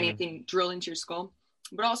or anything drilled into your skull,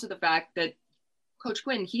 but also the fact that Coach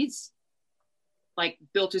Quinn, he's like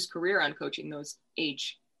built his career on coaching those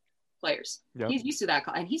age players. Yep. He's used to that.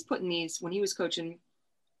 And he's putting these, when he was coaching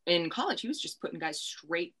in college, he was just putting guys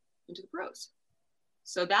straight into the pros.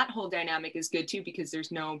 So that whole dynamic is good too, because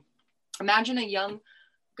there's no, imagine a young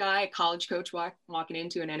guy, a college coach walking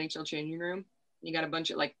into an NHL changing room. You got a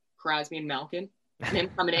bunch of like Crosby and Malkin and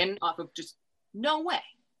him coming in off of just no way.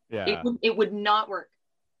 Yeah. It would not work.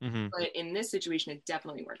 But in this situation, it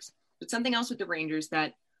definitely works. But something else with the Rangers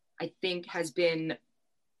that I think has been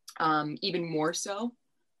even more so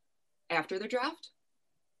after the draft,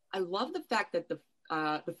 I love the fact that the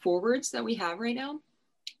forwards that we have right now,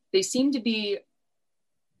 they seem to be,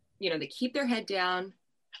 they keep their head down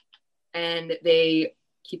and they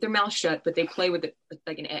keep their mouth shut, but they play with it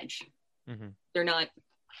like an edge. They're not.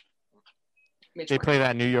 They play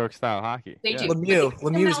that New York style hockey. They do.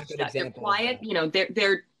 Lemieux is a good example. They're quiet.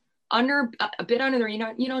 They're a bit under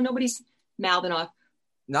there. Nobody's mouthing off.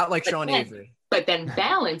 Not like Sean Avery. But then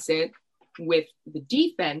balance it with the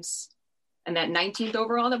defense and that 19th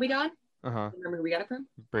overall that we got. Remember who we got it from?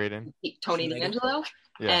 Braden. Tony DeAngelo.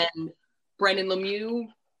 Yeah. And Brendan Lemieux,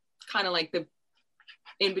 kind of like the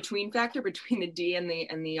in-between factor between the D and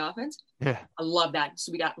the offense. Yeah. I love that.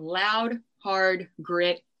 So we got loud, hard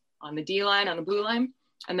grit on the D line, on the blue line.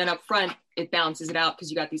 And then up front, it balances it out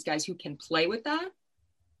because you got these guys who can play with that.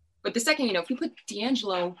 But the second, if we put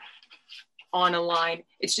DeAngelo on a line,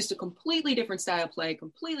 it's just a completely different style of play,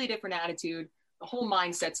 completely different attitude. The whole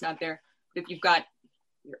mindset's not there. But if you've got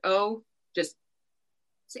your just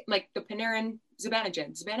like the Panarin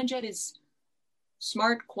Zibanejad. Zibanejad is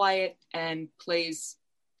smart, quiet, and plays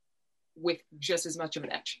with just as much of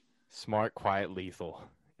an edge. Smart, quiet, lethal.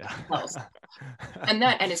 Yeah.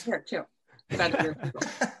 And his hair too.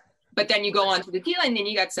 But then you go on to the deal, and then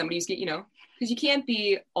you got somebody who's because you can't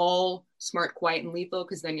be all smart, quiet, and lethal,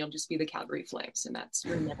 because then you'll just be the Calgary Flames, and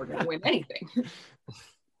you're never going to win anything.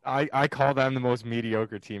 I call them the most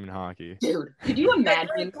mediocre team in hockey. Dude, could you imagine?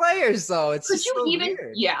 Great players, though. It's could you so even?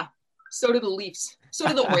 Weird. Yeah. So do the Leafs. So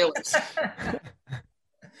do the Oilers.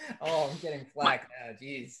 Oh, I'm getting flack now.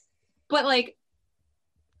 Jeez. But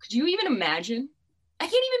could you even imagine? I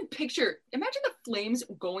can't even picture. Imagine the Flames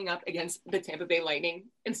going up against the Tampa Bay Lightning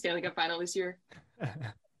in Stanley Cup Final this year.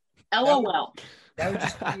 LOL. That would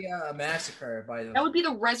just be a massacre by the. That would be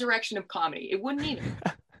the resurrection of comedy. It wouldn't even.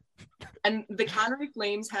 And the Calgary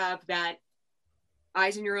Flames have that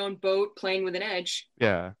eyes in your own boat, playing with an edge.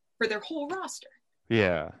 Yeah. For their whole roster.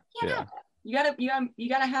 Yeah. Yeah. You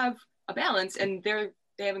gotta have a balance, and they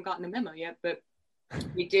haven't gotten the memo yet, but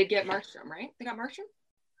we did get Markstrom, right? They got Markstrom?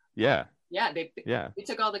 Yeah. Yeah, they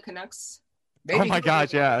took all the Canucks. Oh my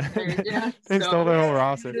gosh, yeah. They stole their whole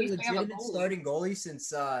roster. He's a legitimate starting goalie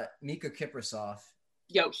since Mika Kiprasov.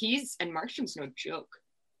 Yo, and Markstrom's no joke.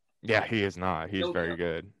 Yeah, he is not. He's very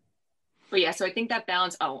good. But yeah, so I think that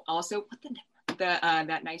balance. Oh, also, what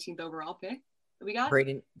that 19th overall pick that we got?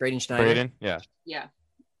 Braden Schneider. Braden, yeah. Yeah.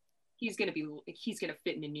 He's gonna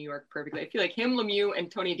fit into New York perfectly. I feel like him, Lemieux, and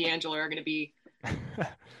Tony DeAngelo are gonna be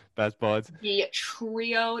best buds. The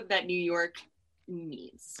trio that New York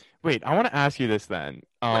needs. Wait, I want to ask you this then.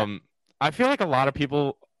 I feel like a lot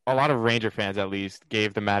of Ranger fans at least,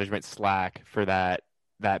 gave the management slack for that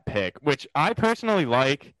pick, which I personally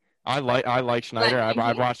like. I like Schneider.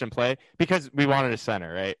 I've watched him play because we wanted a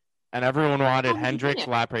center, right? And everyone wanted Hendricks,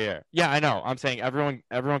 Lapierre. Yeah, I know. I'm saying everyone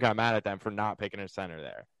got mad at them for not picking a center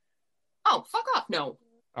there. Oh, fuck off! No.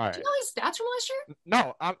 All right. Do you know his stats from last year?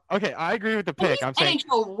 No, okay. I agree with the pick. I'm saying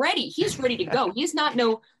NHL ready. He's ready to go. He's not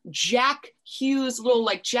no Jack Hughes little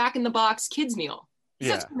Jack in the Box kids meal. He's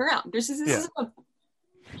not coming around.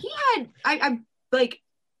 He had. I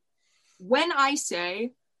when I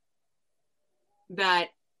say that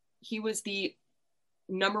he was the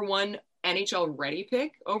number one NHL ready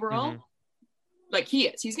pick overall, he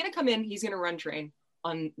is. He's gonna come in. He's gonna run train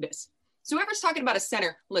on this. So whoever's talking about a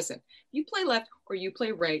center, listen, you play left or you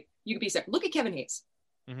play right, you could be center. Look at Kevin Hayes.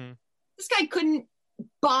 Mm-hmm. This guy couldn't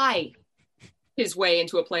buy his way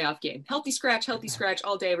into a playoff game. Healthy scratch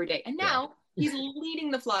all day, every day. And now he's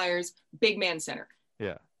leading the Flyers, big man center.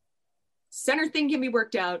 Yeah. Center thing can be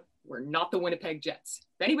worked out. We're not the Winnipeg Jets.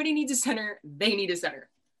 If anybody needs a center, they need a center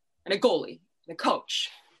and a goalie and a coach.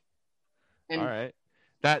 And all right.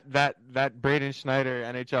 That Braden Schneider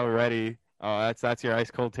NHL ready. Oh, that's your ice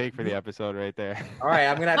cold take for the episode right there. All right,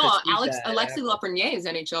 I'm gonna have to. Alexis Lafreniere is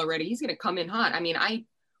NHL ready. He's gonna come in hot. I mean,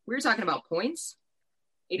 we were talking about points.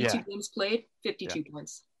 82 games played, 52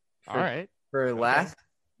 points. All right. For Laugh?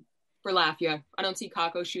 For Laugh, yeah. I don't see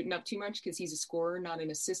Kakko shooting up too much because he's a scorer, not an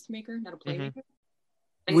assist maker, not a playmaker.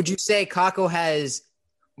 Would you say Kakko has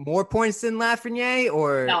more points than Lafreniere,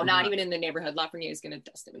 or no? Not even in the neighborhood. Lafreniere is going to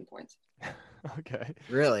dust him in points. Okay.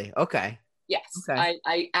 Really? Okay. Yes. Okay.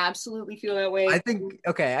 I absolutely feel that way. I think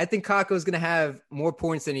Kakko is going to have more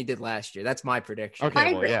points than he did last year. That's my prediction.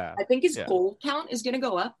 Okay. I think his goal count is going to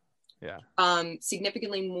go up. Yeah.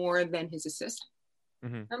 Significantly more than his assist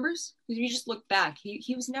numbers. Because you just look back,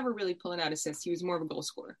 he was never really pulling out assists. He was more of a goal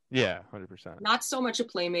scorer. Yeah, 100%. Not so much a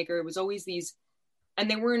playmaker. It was always these, and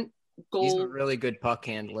they weren't goals. He's a really good puck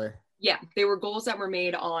handler. Yeah, they were goals that were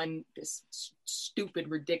made on this stupid,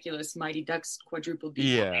 ridiculous Mighty Ducks quadruple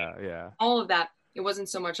D. Yeah. All of that. It wasn't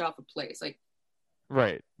so much off of plays. Like,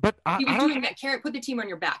 right. But he was doing that. Carrot put the team on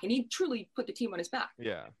your back, and he truly put the team on his back.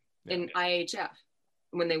 Yeah. In IHF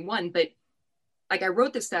when they won. But like, I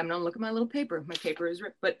wrote this down, and I'll look at my little paper. My paper is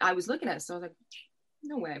ripped, but I was looking at it, so I was like,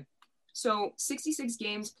 no way. So 66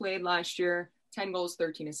 games played last year, 10 goals,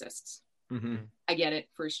 13 assists. Mm-hmm. I get it,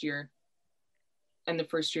 first year. And the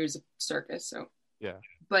first year is a circus, so. Yeah.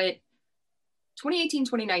 But 2018,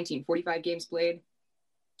 2019, 45 games played,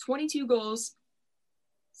 22 goals,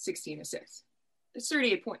 16 assists. That's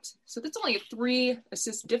 38 points. So that's only a 3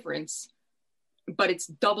 assist difference, but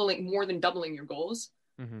it's more than doubling your goals.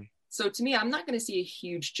 Mm-hmm. So to me, I'm not going to see a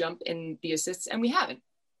huge jump in the assists, and we haven't.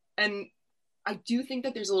 And I do think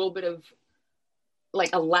that there's a little bit of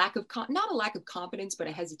like a lack of, not a lack of confidence, but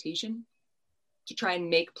a hesitation to try and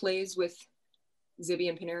make plays with Zibby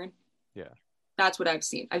and Panarin. Yeah. That's what I've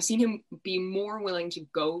seen. I've seen him be more willing to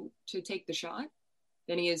go to take the shot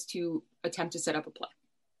than he is to attempt to set up a play.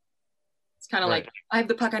 It's kind of like, I have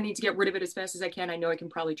the puck, I need to get rid of it as fast as I can. I know I can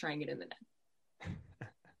probably try and get in the net.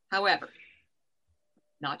 However,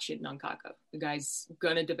 not shitting on Kakko. The guy's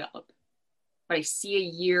gonna develop. But I see a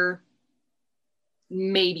year,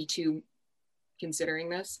 maybe 2, considering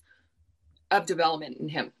this, of development in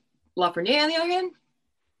him. Lafreniere, on the other hand,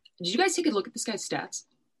 did you guys take a look at this guy's stats?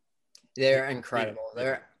 They're incredible.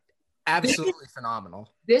 They're absolutely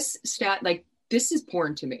phenomenal. This stat, like, this is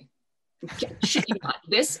porn to me. Shit you not.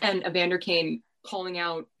 This and Evander Kane calling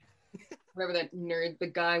out whatever that nerd, the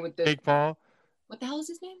guy with the Jake Paul. What the hell is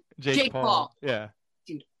his name? Jake Paul. Yeah.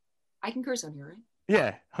 Dude, I can curse on here, right?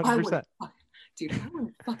 Yeah, 100%. Dude, I want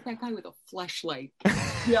to fuck that guy with a fleshlight.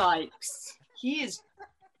 Yikes. He is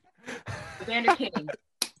Evander Kane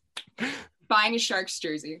buying a Sharks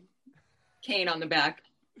jersey. Kane on the back.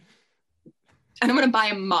 And I'm going to buy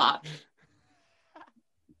a mop.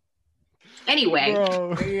 Anyway.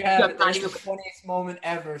 Bro, there you have it. That's the funniest moment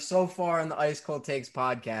ever so far on the Ice Cold Takes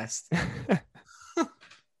podcast.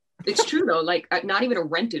 It's true, though. Like, not even a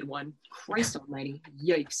rented one. Christ almighty.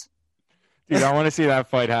 Yikes. Dude, I want to see that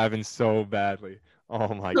fight happen so badly.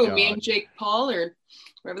 Oh, my God. Me and Jake Paul or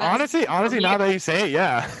whatever that is. Honestly, now that you say it,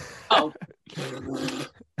 yeah. Oh.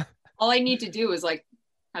 All I need to do is, like,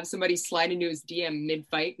 have somebody slide into his DM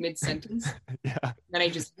mid-fight, mid-sentence. Yeah. Then I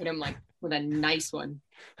just hit him, like, with a nice one.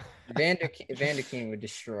 Evander Kane would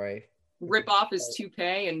destroy. Rip off his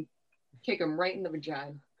toupee and kick him right in the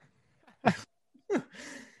vagina.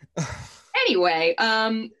 Anyway,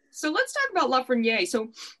 so let's talk about Lafreniere. So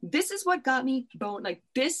this is what got me bone. Like,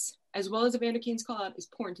 this, as well as Evander Kane's call out, is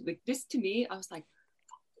porn. Like, this to me, I was like,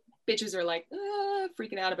 bitches are like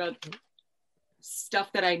freaking out about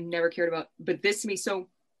stuff that I never cared about. But this to me, so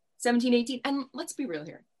 17, 18, and let's be real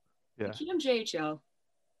here. Yeah. The QMJHL,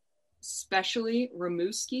 especially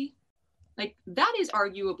Rimouski, like, that is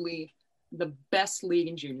arguably the best league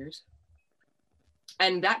in juniors.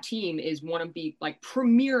 And that team is one of the, like,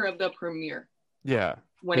 premier of the premier. Yeah.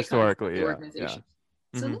 When historically, it comes to the organization.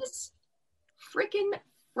 Yeah. So this freaking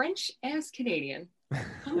French-ass Canadian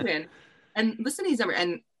comes in, and listen to these numbers.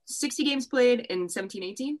 And 60 games played in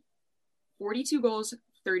 17-18, 42 goals,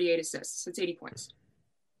 38 assists. That's 80 points.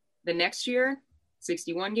 The next year,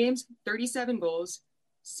 61 games, 37 goals,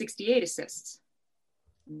 68 assists.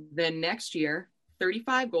 The next year,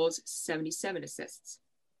 35 goals, 77 assists.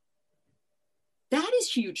 That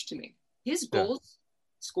is huge to me. His goals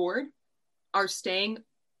scored are staying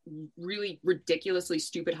really ridiculously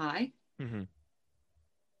stupid high. Mm-hmm.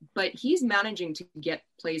 But he's managing to get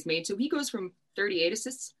plays made. So he goes from 38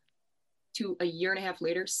 assists to a year and a half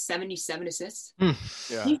later, 77 assists.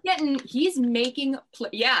 Yeah. He's making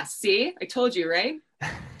yeah, see? I told you, right?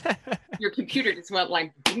 Your computer just went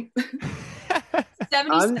like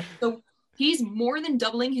 70. So he's more than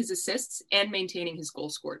doubling his assists and maintaining his goal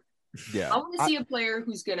scored. Yeah. I want to see a player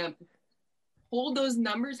who's gonna hold those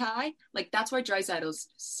numbers high. Like, that's why Draisaitl's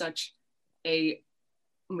such a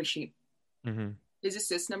machine. Mm-hmm. His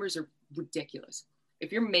assist numbers are ridiculous.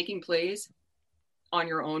 If you're making plays on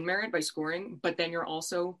your own merit by scoring, but then you're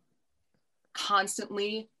also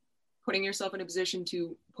constantly putting yourself in a position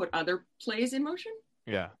to put other plays in motion.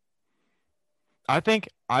 Yeah. I think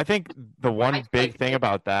the one big thing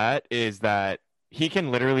about that is that he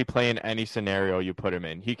can literally play in any scenario you put him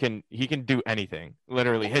in. He can do anything.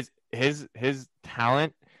 Literally, his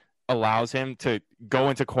talent allows him to go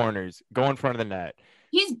into corners, go in front of the net.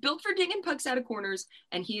 He's built for digging pucks out of corners,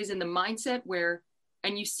 and he is in the mindset where,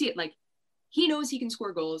 and you see it, like, he knows he can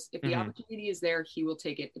score goals. If the opportunity is there, he will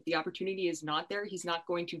take it. If the opportunity is not there, he's not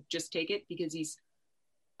going to just take it because he's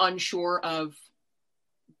unsure of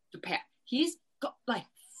the path. He's got like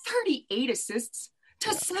 38 assists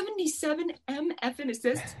to 77 MF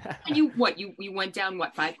assists. And you went down,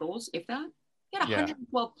 5 goals, if that? He had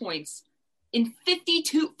 112 points in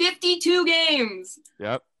 52 games.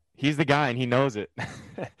 Yep. He's the guy, and he knows it.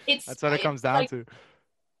 That's what it comes down to.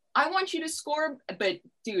 I want you to score, but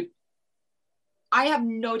dude, I have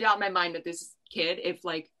no doubt in my mind that this kid, if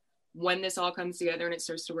like when this all comes together and it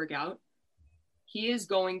starts to work out, he is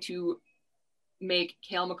going to make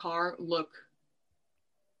Cale Makar look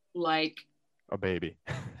like a baby.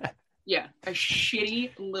 Yeah, a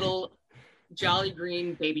shitty little Jolly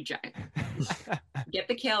Green baby giant. Get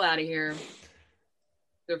the Cale out of here.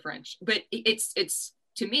 The French, but it's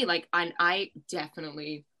to me, like, I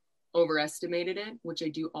definitely overestimated it, which I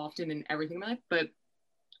do often in everything in my life, but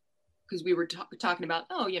because we were talking about,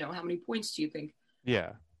 how many points do you think?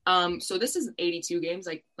 Yeah. So this is 82 games.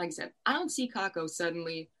 Like I said, I don't see Kakko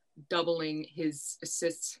suddenly doubling his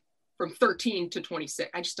assists from 13 to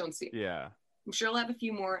 26. I just don't see it. Yeah. I'm sure he'll have a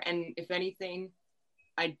few more, and if anything,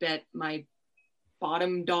 I'd bet my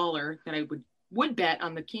bottom dollar that I would bet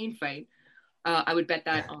on the Kane fight. I would bet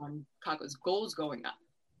that on Kakko's goals going up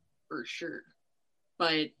for sure.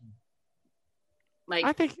 But like,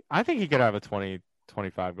 I think he could have a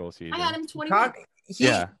 20-25 goal season. I had him 21. He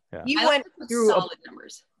went through solid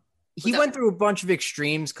numbers. He went through a bunch of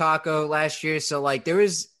extremes, Kakko, last year. So like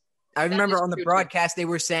I remember on the broadcast they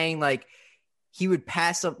were saying like he would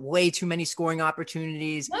pass up way too many scoring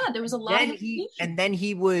opportunities. Yeah, there was a lot and then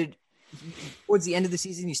he would towards the end of the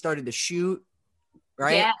season he started to shoot.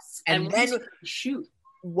 Right. Yes. And then shoot.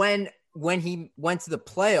 When he went to the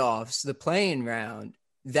playoffs, the playing round,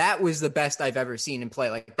 that was the best I've ever seen him play.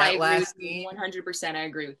 Like that last game. 100%. I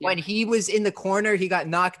agree with you. When he was in the corner, he got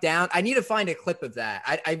knocked down. I need to find a clip of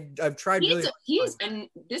that. I've tried really.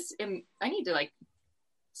 I need to like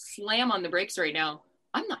slam on the brakes right now.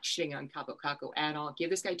 I'm not shitting on Kakko at all. Give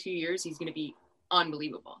this guy 2 years. He's going to be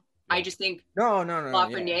unbelievable. Yeah. I just think no.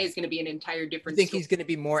 Lafreniere is going to be an entire different. I think he's going to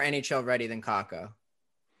be more NHL ready than Kakko.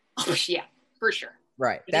 Oh, yeah, for sure.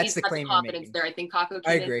 Right. That's the claim you're making. There. I think Kakko.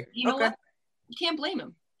 I agree. You know what? You can't blame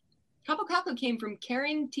him. Kakko came from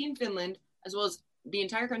carrying Team Finland as well as the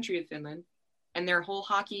entire country of Finland and their whole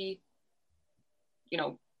hockey,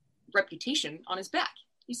 reputation on his back.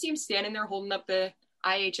 You see him standing there holding up the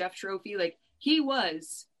IHF trophy. Like, he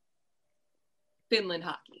was Finland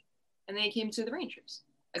hockey. And then he came to the Rangers.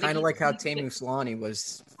 Kind of like how Teemu Selanne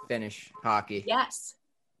was Finnish hockey. Yes.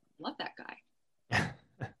 Love that guy.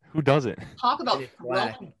 Who doesn't? Talk about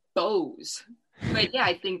throwing bows. But yeah,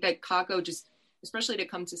 I think that Kakko just, especially to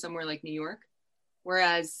come to somewhere like New York,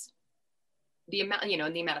 whereas the amount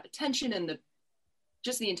of attention and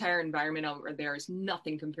the entire environment over there is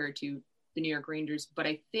nothing compared to the New York Rangers. But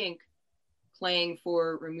I think playing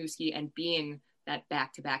for Rimouski and being that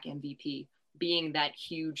back-to-back MVP, being that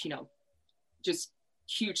huge, just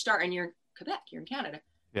huge star, and you're in Quebec, you're in Canada.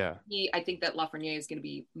 Yeah. I think that Lafreniere is going to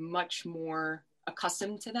be much more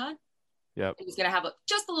accustomed to that. Yep. He's going to have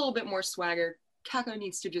just a little bit more swagger. Kakko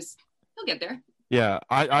needs to he'll get there. Yeah,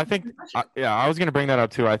 I think, I was going to bring that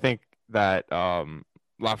up too. I think that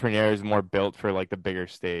Lafreniere is more built for like the bigger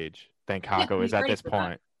stage than Kakko is at this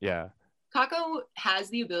point. Yeah. Kakko has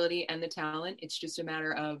the ability and the talent. It's just a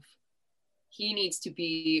matter of he needs to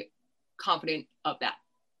be confident of that.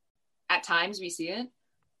 At times we see it,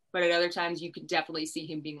 but at other times you could definitely see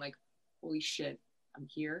him being like, holy shit, I'm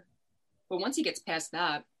here. But once he gets past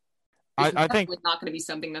that, I think it's not going to be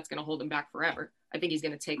something that's going to hold him back forever. I think he's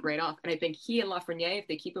going to take right off. And I think he and Lafreniere, if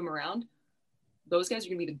they keep him around, those guys are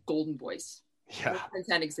going to be the golden boys. yeah.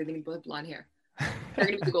 Pretending because they're going to be blonde hair. They're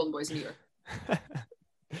going to be the golden boys in New York.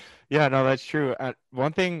 Yeah, no, that's true.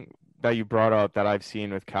 One thing that you brought up that I've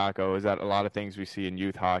seen with Kakko is that a lot of things we see in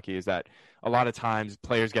youth hockey is that a lot of times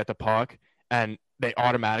players get the puck and they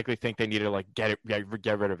automatically think they need to like get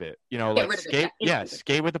rid of it. You know, like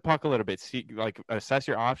skate with the puck a little bit, see, like assess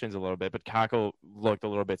your options a little bit. But Kakko looked a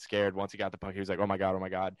little bit scared once he got the puck. He was like, "Oh my god!"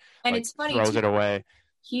 And like, it's funny, throws it away.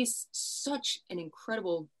 He's such an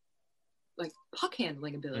incredible like puck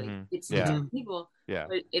handling ability. Mhm. It's Yeah. unbelievable. Yeah,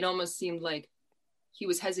 But it almost seemed like he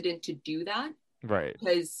was hesitant to do that right.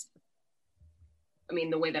 because, I mean,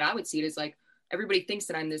 the way that I would see it is like everybody thinks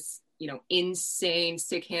that I'm this, you know, insane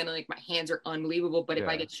stick handling. Like my hands are unbelievable, but if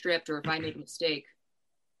I Yeah. get stripped or if I make a mistake,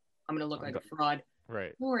 I'm gonna look like a fraud.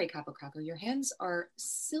 Right. Don't worry, Capo Capo. Your hands are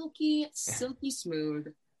silky smooth.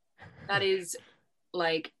 That is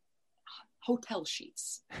like hotel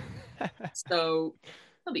sheets. So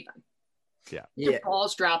it'll be fun. Yeah. Your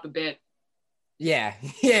balls drop a bit. Yeah.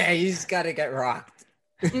 Yeah. You just got to get rocked.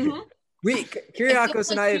 Mm-hmm.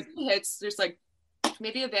 Kiriakos and I have, hits. There's like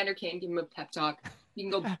maybe a Vander Kane, give him a pep talk. You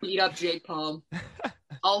can go beat up Jake Paul.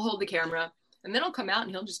 I'll hold the camera, and then I'll come out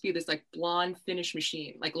and he'll just be this like blonde Finnish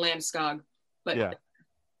machine, like Landeskog. But Yeah.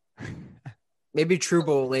 maybe Trouba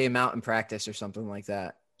will lay him out in practice or something like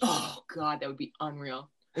that. oh god, that would be unreal.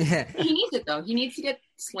 Yeah. He needs it though. He needs to get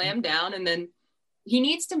slammed down, and then he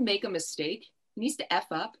needs to make a mistake. He needs to F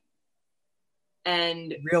up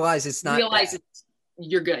and Realize it's not realize bad.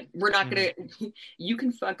 you're good. We're not gonna. You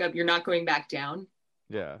can fuck up. You're not going back down.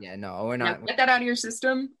 Yeah. Yeah, no, we're Now, not. get that out of your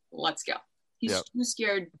system. Let's go. He's Yep. too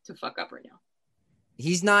scared to fuck up right now.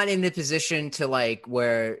 He's not in a position to like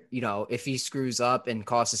where, you know, if he screws up and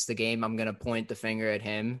costs us the game, I'm gonna point the finger at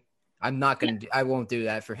him. I'm not gonna. I won't do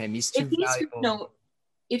that for him. He's too valuable.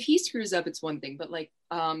 If he screws up, it's one thing, but like,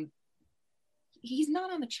 he's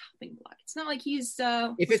not on the chopping block. It's not like he's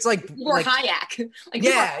If it's like, or like Hayek, like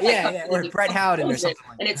yeah, or Brett Howden or something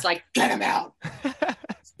like and that. it's like, get him out,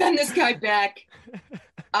 send this guy back,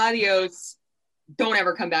 adios, don't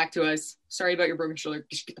ever come back to us. Sorry about your broken shoulder.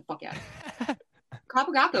 Just get the fuck out.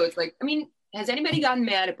 Kapagato, it's like, I mean, has anybody gotten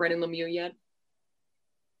mad at Brendan Lemieux yet?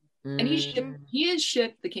 And he has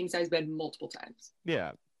shipped the king size bed multiple times.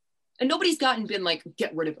 Yeah. And nobody's been like,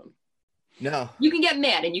 get rid of him. No. You can get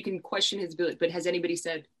mad and you can question his ability, but has anybody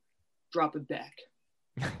said, drop it back?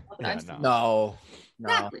 Yeah, no. No.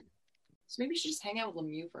 Exactly. So maybe you should just hang out with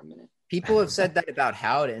Lemieux for a minute. People have said that about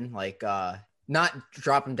Howden, like not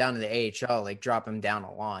drop him down to the AHL, like drop him down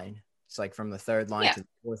a line. It's like from the third line to the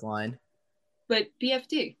fourth line. But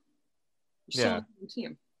BFD, you're still Yeah. on the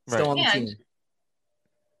team. Still on the And team.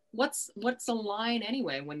 what's a line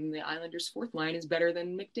anyway when the Islanders' fourth line is better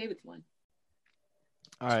than McDavid's line?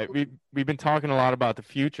 All right, we've been talking a lot about the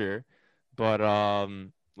future, but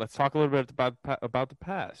let's talk a little bit about the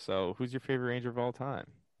past. So, who's your favorite Ranger of all time?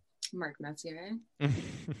 Mark Messier.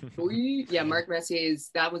 Yeah, Mark Messier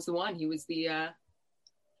that was the one. He was the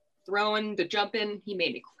throwing, the jumping. He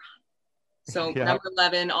made me cry. So Yeah. number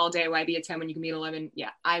 11 all day. Why be a 10 when you can be an 11? Yeah,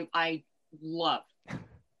 I love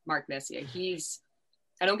Mark Messier.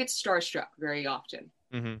 I don't get starstruck very often.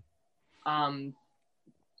 Mm-hmm.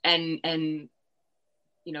 And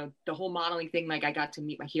you know, the whole modeling thing, like I got to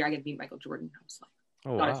meet Michael Jordan. I was like,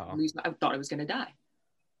 Oh, wow. I thought I was going to die,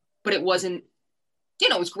 but it wasn't, you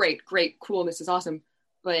know, it was great, cool. This is awesome.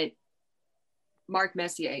 But Mark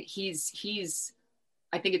Messier, he's,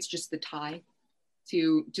 I think it's just the tie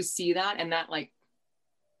to see that. And that like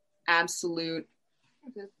absolute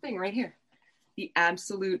the thing right here, the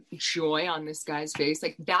absolute joy on this guy's face.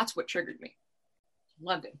 Like that's what triggered me.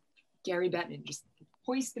 Loved it. Gary Bettman just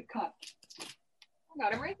hoist the cup. I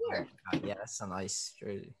got him right here. Yeah, that's a nice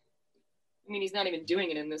jersey. I mean, he's not even doing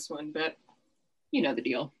it in this one, but you know the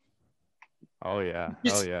deal. Oh yeah.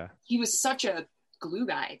 Just- Oh yeah. He was such a glue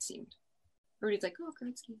guy, it seemed. Everybody's like, oh,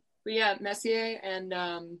 Gretzky. But yeah, Messier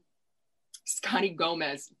and Scotty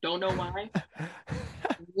Gomez. Don't know why.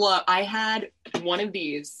 Well, I had one of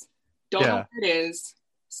these. Don't know what it is.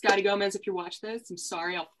 Scotty Gomez, if you watch this, I'm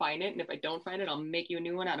sorry, I'll find it. And if I don't find it, I'll make you a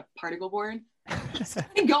new one out of particle board.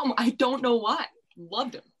 Scotty Gomez, I don't know why.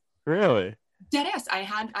 Loved him. Really? Deadass. I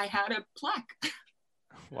had a plaque.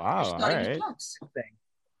 Wow. All Starting right. his books.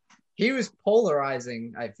 He was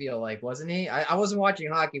polarizing, I feel like, wasn't he? I wasn't watching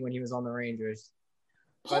hockey when he was on the Rangers.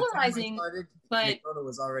 By the time I Polarizing, started, but Minnesota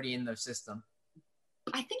was already in their system.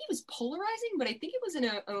 I think he was polarizing, but I think it was in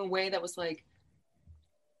a way that was like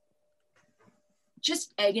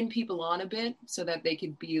just egging people on a bit so that they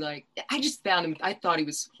could be like, I just found him. I thought he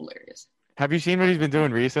was hilarious. Have you seen what he's been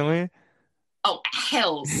doing recently? Oh,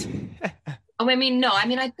 hells. Oh, I mean, no. I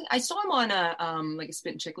mean, I saw him on a like a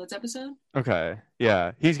Spit and Chicklets episode. Okay.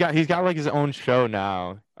 Yeah. He's got like his own show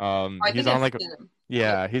now. I He's think on I've like seen him.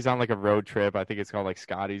 yeah, he's on like a road trip. I think it's called like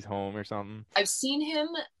Scotty's Home or something. I've seen him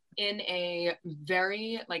in a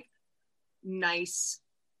very like nice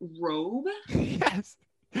robe. Yes.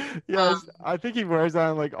 Yes. I think he wears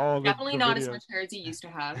that in like all the Definitely not as videos. much hair as he used to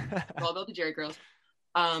have. All about the Jerry girls.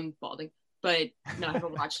 Balding. But no, I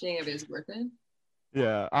haven't watched any of his work in.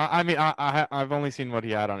 Yeah. I mean I've only seen what he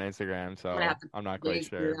had on Instagram, so gonna have to I'm not quite blaze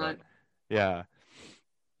sure. through But that. yeah.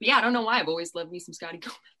 But yeah, I don't know why. I've always loved me some Scotty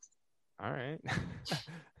Gomez. All right.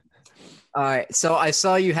 All right. So I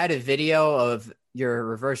saw you had a video of your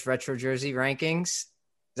reverse retro jersey rankings. Is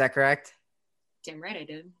that correct? Damn right I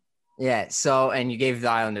did. Yeah. So, and you gave the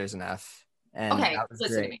Islanders an F. And Okay, that was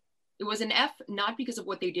listen great. to me. It was an F, not because of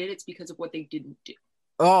what they did, it's because of what they didn't do.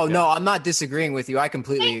 Oh, Yeah. no, I'm not disagreeing with you. I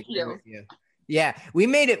completely Thank agree you. with you. Yeah. We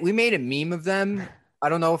made a meme of them. I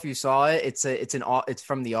don't know if you saw it. It's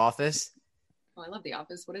from The Office. Oh, I love The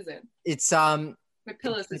Office. What is it? It's My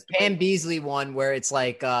pillow the says Pam Beasley one where it's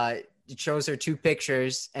like it shows her two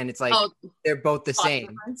pictures and it's like Oh, they're both the Spot same.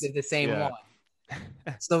 difference? They're the same Yeah. one.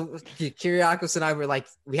 So Kyriakos and I were like,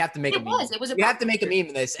 we have to make a it meme. was a We have to make a meme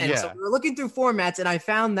of this. And so Yeah. we were looking through formats and I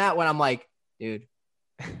found that one. I'm like, dude,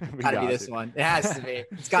 We gotta be got this it. one. It has to be.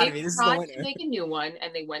 It's gotta They be. This is the tried winner. to make a new one,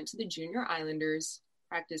 and they went to the Junior Islanders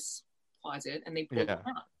practice closet, and they pulled Yeah.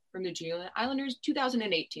 one out from the Junior Islanders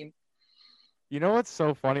 2008 team. You know what's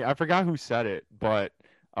so funny? I forgot who said it, but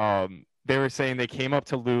they were saying they came up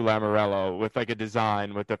to Lou Lamoriello with like a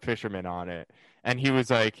design with the fisherman on it, and he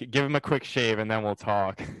was like, "Give him a quick shave, and then we'll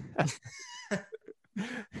talk."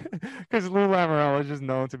 Because Lou Lamoriello is just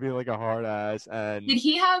known to be like a hard ass, and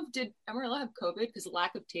Did Amarillo have COVID? Because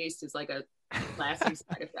lack of taste is like a lasting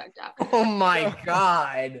side effect after. Oh my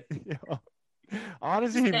God.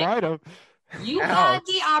 honestly, he Just might have. You Ouch. had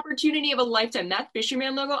the opportunity of a lifetime. That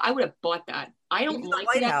fisherman logo, I would have bought that. I don't Even the like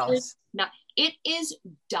lighthouse. that. It is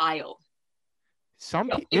dialed. Some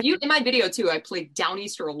Yo, if you in my video too, I played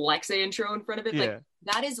Downeaster Alexa intro in front of it. yeah. Like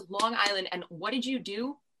that is Long Island. And what did you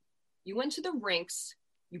do? You went to the rinks.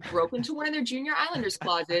 You broke into one of their Junior Islanders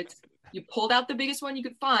closets. You pulled out the biggest one you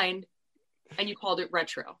could find, and you called it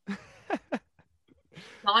retro.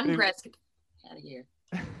 Don Gress, get the out of here.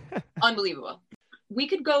 Unbelievable. We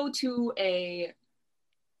could go to a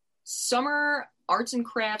summer arts and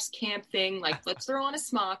crafts camp thing. Like, let's throw on a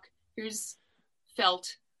smock. Here's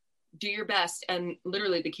felt. Do your best. And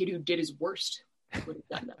literally, the kid who did his worst would have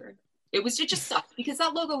done better. It just sucked because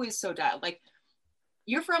that logo is so dialed. Like,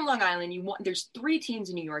 you're from Long Island. There's 3 teams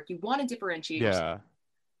in New York. You want to differentiate yourself.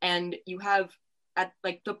 Yeah. And you have at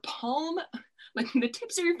like the palm, like the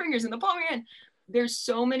tips of your fingers and the palm of your hand. There's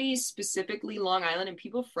so many specifically Long Island, and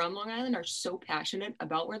people from Long Island are so passionate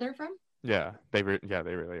about where they're from. Yeah. They really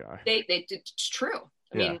are. It's true.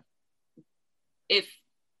 I Yeah. mean, if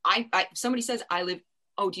somebody says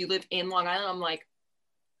do you live in Long Island? I'm like,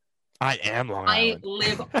 I am Long I Island.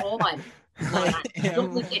 live on Long Island. You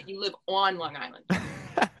don't live it, you live on Long Island.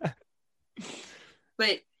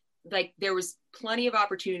 But like there was plenty of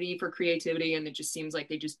opportunity for creativity, and it just seems like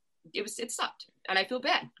it sucked. And I feel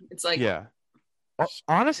bad. It's like, Yeah.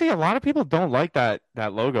 Honestly, a lot of people don't like that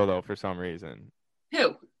logo though for some reason.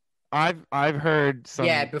 who? I've heard some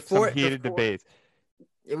before heated debates.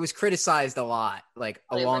 It was criticized a lot, like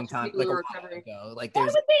a Like, long like time, people like a who were while covering- ago. Like Why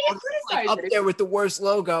there's would they like criticize up it? there with the worst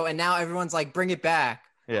logo, and now everyone's like, bring it back.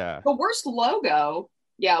 Yeah. The worst logo.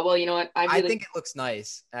 Yeah, well, you know what? I think it looks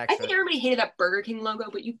nice. I Actually, think everybody hated that Burger King logo,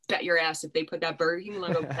 but you bet your ass if they put that Burger King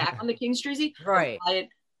logo back on the King's jersey, right. I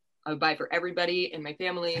would buy it for everybody in my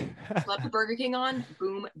family. Slap the Burger King on,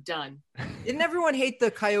 boom, done. Didn't everyone hate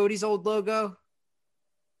the Coyotes' old logo?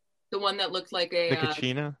 The one that looked like The a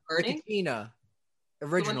Kachina? The Harding? Katina, The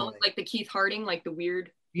one that originally. looked like the Keith Harding, like the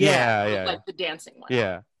weird, Yeah. like the dancing one.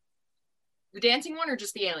 Yeah. The dancing one or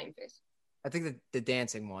just the alien face? I think the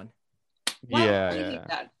dancing one. Why Yeah. would you Yeah. hate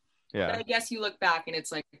that? But Yeah. I guess you look back and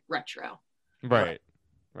it's like retro. Right.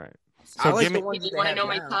 I So like give the me ones You that want they to know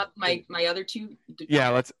have my now. top, my other two? Yeah,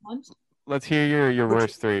 ones? let's hear your Which-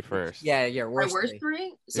 worst 3 first. Yeah, My worst. worst three.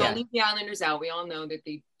 3? So Yeah. I'll leave the Islanders out. We all know that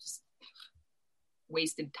they just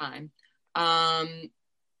wasted time.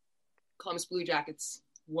 Columbus Blue Jackets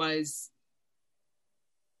was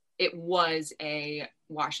a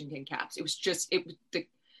Washington Caps. It was just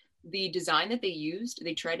the design that they used.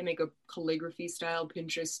 They tried to make a calligraphy style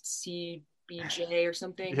Pinterest CBJ or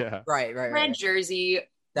something. Yeah. Right. Red jersey.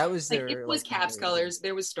 That was Like their. it was like, Caps colors.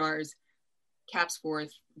 There was stars. Caps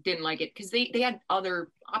fourth. Didn't like it because they had other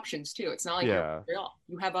options too. It's not like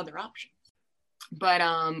you have other options. But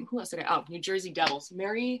who else did I? Oh, New Jersey Devils.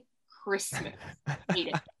 Merry Christmas. Hate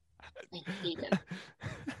it. I hate it.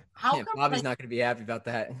 How come Bobby's not going to be happy about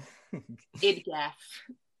that. Idgaf?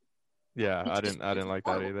 Yeah, I didn't like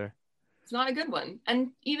that either. It's not a good one.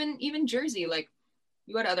 And even Jersey, like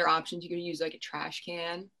you had other options. You could use like a trash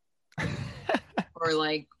can, or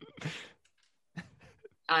like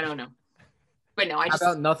I don't know. But no, How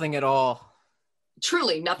about nothing at all?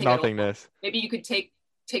 Truly nothing. Nothingness. At all. Maybe you could take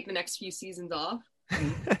the next few seasons off.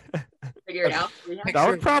 Figure it out. That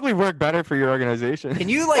would probably work better for your organization. Can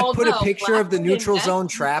you put a picture of the neutral zone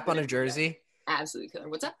trap on a jersey? Absolutely killer.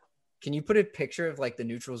 What's up? Can you put a picture of like the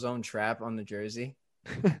neutral zone trap on the jersey?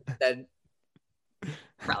 That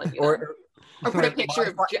probably or put a picture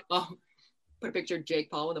of put a picture of Jake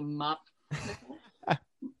Paul with a mop. That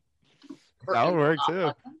would work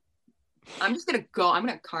too. I'm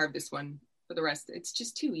gonna carve this one for the rest. It's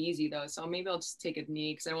just too easy though, so maybe I'll just take a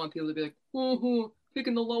knee because I don't want people to be like, "Oh,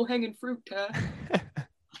 picking the low-hanging fruit."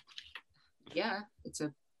 Yeah, it's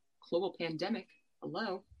a global pandemic.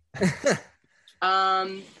 Hello.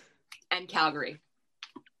 And Calgary.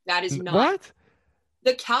 That is not what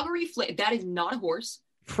the Calgary that is not a horse.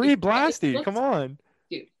 Free Blasty. Come on,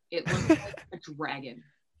 dude. It looks like a dragon.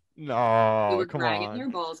 No, they were come dragging on. their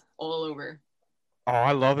balls all over. Oh,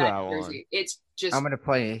 I love that jersey. one. It's just. I'm gonna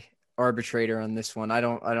play arbitrator on this one. I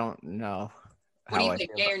don't know. What do you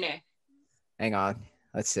think? Yay or nay? Hang on.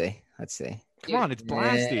 Let's see. Come on, it's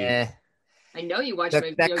Blasty. I know you watch my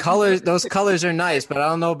videos. Those colors are nice, but I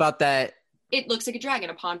don't know about that. It looks like a dragon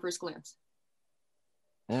upon first glance.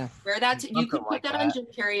 Yeah. Where that's you could put that on Jim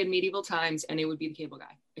Carrey in medieval times, and it would be the Cable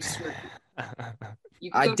Guy. I swear.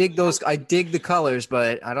 I dig those. I dig the colors,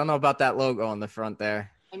 but I don't know about that logo on the front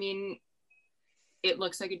there. I mean, it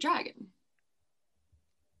looks like a dragon.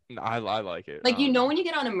 I like it. Like when you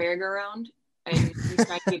get on a merry-go-round and you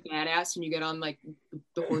try to get badass, and you get on like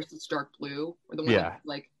the horse that's dark blue, or the one that's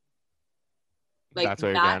like that's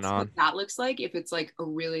what that looks like. If it's like a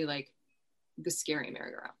really like the scary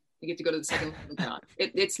merry-go-round, you get to go to the second one.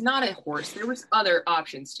 It's not a horse. There was other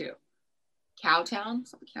options too. Cowtown,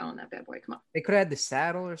 something cow on that bad boy. Come on. They could have had the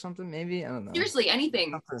saddle or something, maybe. I don't know. Seriously,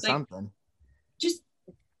 anything. Something. Just,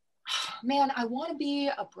 man, I want to be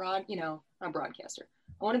a broadcaster.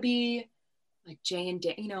 I want to be like Jay and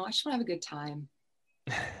Dan. I just want to have a good time.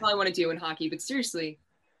 That's all I want to do in hockey. But seriously,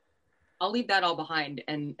 I'll leave that all behind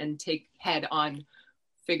and take head on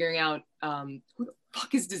figuring out who the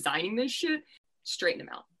fuck is designing this shit. Straighten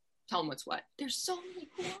them out. Tell them what's what. There's so many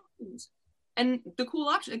cool options. And the cool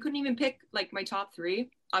option, I couldn't even pick like my top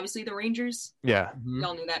three. Obviously, the Rangers. Yeah.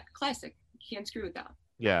 Y'all knew that. Classic. Can't screw with that.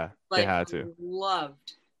 Yeah, they had to.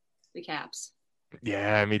 Loved the Caps.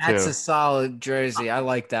 Yeah, me too. That's a solid jersey. I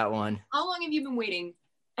like that one. How long have you been waiting?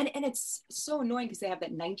 And it's so annoying because they have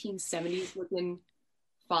that 1970s looking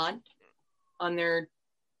font on their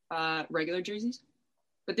regular jerseys.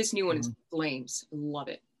 But this new one is flames. Love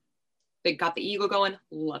it. They got the eagle going.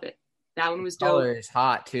 Love it. That one was dope. Color is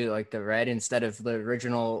hot too, like the red instead of the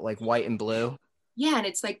original like white and blue. Yeah, and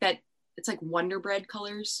it's like that. It's like Wonder Bread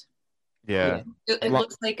colors. Yeah. It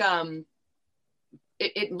looks like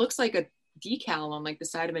it looks like a decal on like the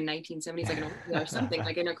side of a 1970s like an or something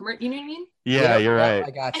like in a commercial. You know what I mean? Yeah, you're right.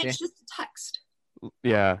 I got you. And it's just text.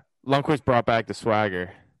 Yeah, Lundqvist brought back the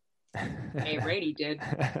swagger. Hey, Brady did.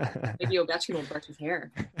 Maybe Ovechkin will brush his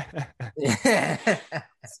hair.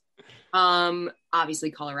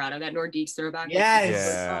 Obviously Colorado, that Nordiques throwback. Yes.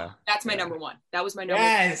 Yeah. That's my number one. That was my number one.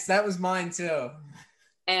 Yes, that was mine too.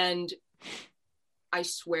 And I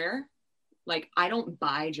swear, like, I don't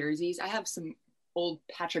buy jerseys. I have some old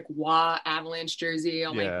Patrick Waugh Avalanche jersey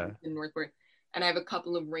on my in Northport. And I have a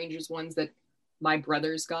couple of Rangers ones that my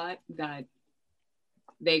brothers got that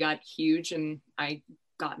they got huge and I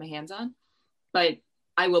got my hands on. But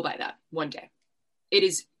I will buy that one day. It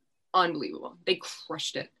is unbelievable. They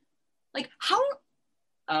crushed it. Like, how?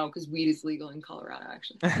 Oh, because weed is legal in Colorado,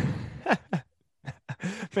 actually.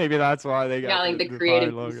 Maybe that's why they got like the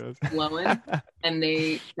creative logos flowing,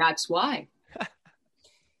 and that's why.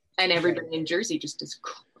 And everybody in Jersey just does.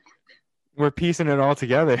 We're piecing it all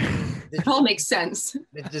together. It all makes sense.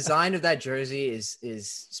 The design of that jersey is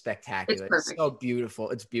spectacular. It's perfect. It's so beautiful.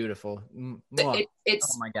 It's beautiful.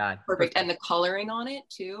 It's oh my god, perfect. And the coloring on it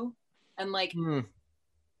too, and like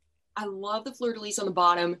I love the fleur-de-lis on the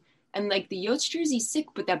bottom, and like the Yotes jersey's sick,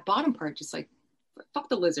 but that bottom part just like fuck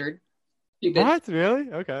the lizard. Stupid. What?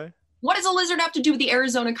 Really? Okay. What does a lizard have to do with the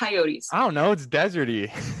Arizona Coyotes? I don't know. It's deserty.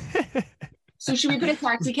 So should we put a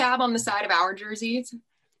taxi cab on the side of our jerseys?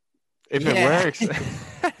 If it works.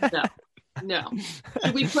 No. No.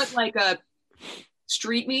 Should we put like a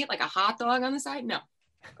street meat, like a hot dog on the side? No.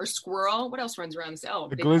 Or squirrel? What else runs around the side? Oh,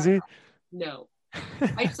 The big glizzy? hot dog. No.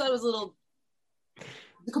 I just thought it was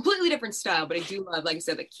a completely different style, but I do love, like I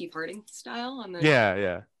said, the Keith Harding style on the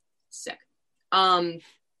Yeah. sick.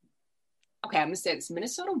 Okay, I'm gonna say this: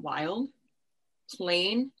 Minnesota Wild,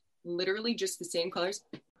 plain, literally just the same colors.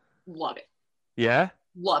 Love it. Yeah?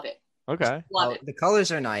 Love it. Okay. Love it. The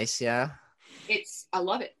colors are nice, yeah. I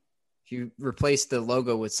love it. If you replace the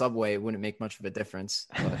logo with Subway, it wouldn't make much of a difference.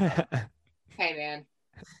 But Hey, man.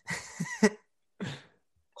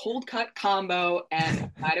 Cold cut combo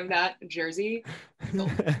and out of that jersey. But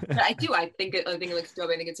I think it looks dope.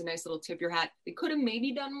 I think it's a nice little tip your hat. They could have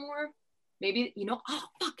maybe done more. Maybe, oh,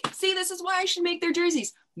 fuck. See, this is why I should make their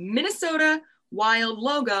jerseys. Minnesota Wild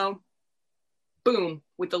logo. Boom.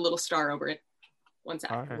 With the little star over it. One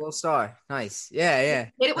side. All right. little star. Nice. Yeah.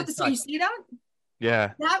 Hit it with the star. You see that?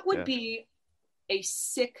 Yeah. That would be a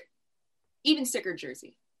even sicker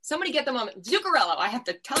jersey. Somebody get them on Zuccarello. I have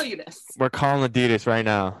to tell you this. We're calling Adidas right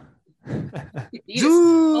now. Adidas,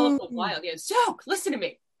 all of the Wild. Yeah, Zook, listen to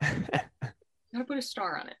me. Gotta put a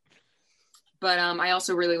star on it. But I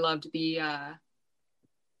also really loved the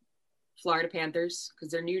Florida Panthers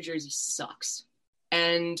because their New Jersey sucks.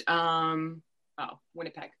 And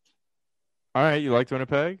Winnipeg. All right, you liked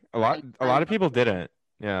Winnipeg? A lot of people didn't.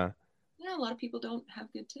 Yeah. Yeah, a lot of people don't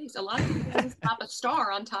have good taste. A lot of people just pop a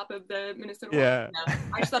star on top of the Minnesota Wild. Yeah. No,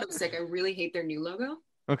 I just thought it was sick. I really hate their new logo.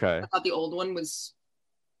 Okay. I thought the old one was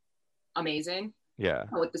amazing Yeah.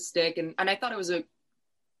 with the stick, and I thought it was a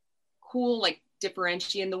cool like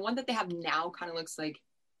differentiation. The one that they have now kind of looks like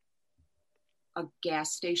a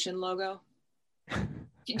gas station logo.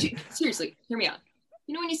 Seriously, hear me out.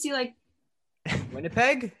 You know when you see like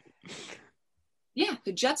Winnipeg?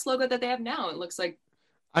 the Jets logo that they have now, it looks like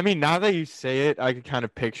I mean, now that you say it, I could kind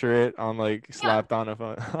of picture it on like slapped on a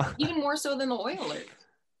phone. even more so than the Oilers.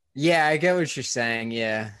 Yeah, I get what you're saying.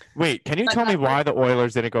 Yeah. Wait, can you tell me why the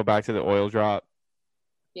Oilers didn't go back to the oil drop?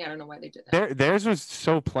 Yeah, I don't know why they did that. Theirs was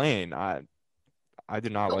so plain. I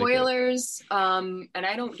did not The like it. Oilers, and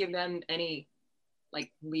I don't give them any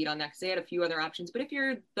like lead on that because they had a few other options. But if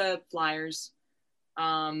you're the Flyers,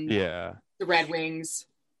 Yeah. the Red Wings,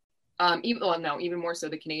 even more so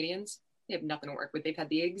the Canadians, they have nothing to work with. They've had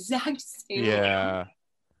the exact same Yeah. logo,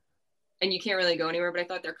 and you can't really go anywhere. But I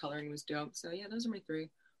thought their coloring was dope. So yeah, those are my three.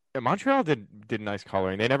 Yeah, Montreal did nice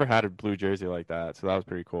coloring. They never had a blue jersey like that, so that was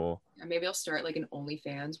pretty cool. And maybe I'll start like an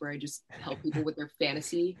OnlyFans where I just help people with their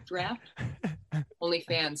fantasy draft.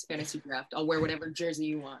 OnlyFans fantasy draft. I'll wear whatever jersey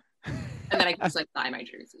you want, and then I can just like buy my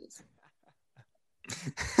jerseys.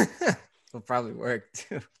 Will probably work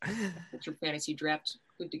too. Get your fantasy draft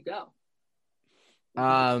good to go.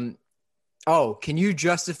 Oh, can you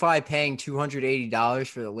justify paying $280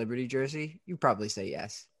 for the Liberty jersey? You probably say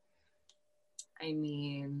yes. I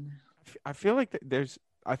mean, I feel like the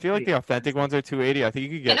authentic ones are $280. I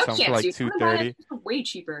think you could get no some for chance, like dude. $230. Way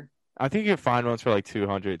cheaper. I think you can find ones for like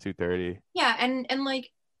 $200, $230. Yeah, and like,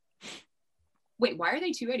 wait, why are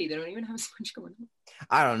they 280? They don't even have as much going on.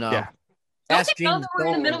 I don't know. Yeah. Don't they know that we're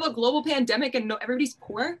in the middle of a global pandemic and everybody's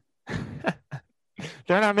poor?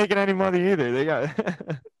 They're not making any money either. They got.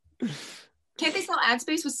 Can't they sell ad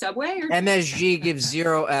space with Subway? Or... MSG gives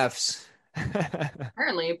 0 Fs.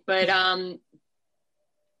 Apparently, but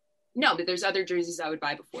no, but there's other jerseys I would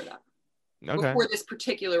buy before that. Okay. Before this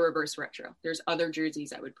particular reverse retro, there's other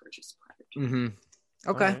jerseys I would purchase prior to. Mm-hmm.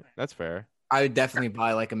 Okay. All right, that's fair. I would definitely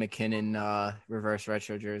buy like a McKinnon reverse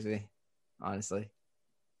retro jersey, honestly.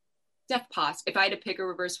 Def Pos. If I had to pick a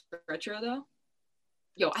reverse retro though,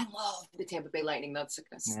 I love the Tampa Bay Lightning. That's like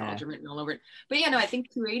nostalgia written all over it. But yeah, no, I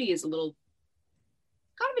think 280 is a little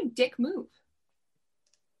kind of a dick move.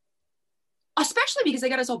 Especially because they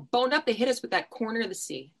got us all boned up. They hit us with that corner of the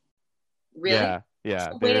sea. Really? Yeah.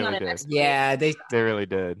 Still They waiting really on an did. explanation. Yeah, They really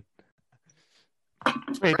did.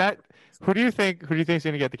 Wait, who do you think is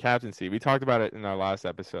going to get the captaincy? We talked about it in our last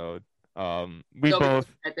episode. We both.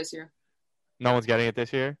 This year. No one's getting it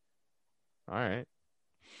this year. All right.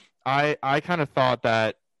 I kind of thought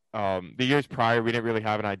that the years prior we didn't really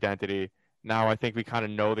have an identity. Now I think we kind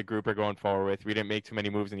of know the group we're going forward with. We didn't make too many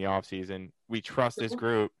moves in the offseason. We trust this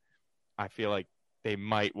group. I feel like they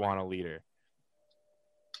might want a leader.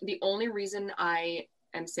 The only reason I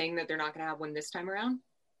am saying that they're not going to have one this time around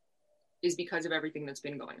is because of everything that's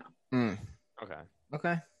been going on.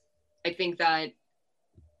 Okay. I think that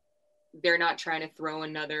they're not trying to throw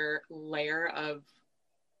another layer of,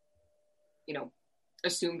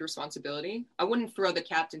 assumed responsibility. I wouldn't throw the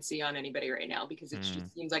captaincy on anybody right now because it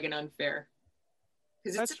just seems like an unfair.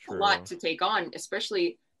 Because it's a lot to take on,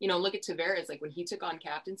 especially, look at Tavares. Like when he took on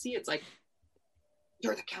captaincy, it's like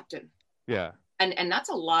you're the captain. Yeah. And that's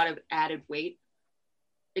a lot of added weight.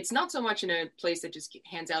 It's not so much in a place that just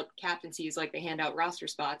hands out captaincies like they hand out roster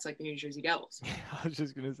spots like the New Jersey Devils. I was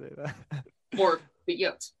just gonna say that. Or the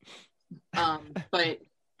Yotes. But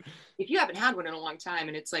if you haven't had one in a long time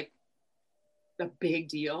and it's like a big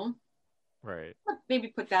deal, Right. maybe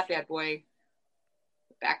put that bad boy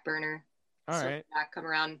back burner. All right. Back, come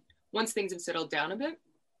around once things have settled down a bit.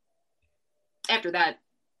 After that,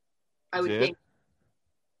 I would think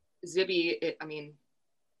Zibby. We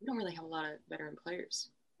don't really have a lot of veteran players.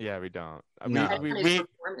 Yeah, we don't. No.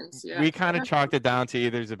 We kind of chalked it down to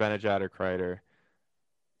either Zibanejad or Kreider.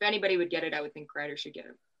 If anybody would get it, I would think Kreider should get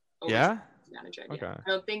it. Yeah? Zibanejad, Okay. yeah. I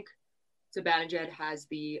don't think Zibanejad has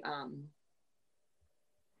the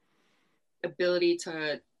ability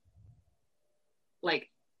to, like,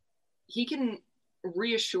 he can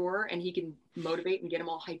reassure and he can motivate and get them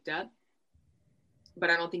all hyped up, but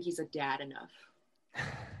I don't think he's a dad enough.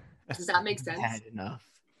 Does that make sense? Dad enough.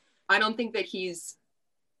 I don't think that he's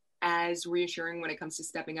as reassuring when it comes to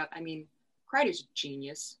stepping up. I mean, Kreider's a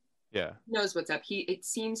genius. Yeah. He knows what's up. It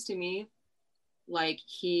seems to me like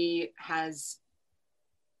he has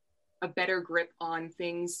a better grip on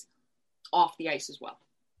things off the ice as well,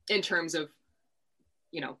 in terms of,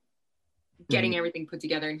 getting everything put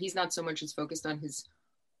together. And he's not so much as focused on his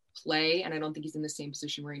play. And I don't think he's in the same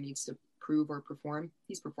position where he needs to prove or perform.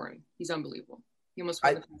 He's performing. He's unbelievable. He almost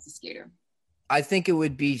won the fastest skater. I think it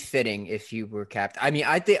would be fitting if he were captain. I mean,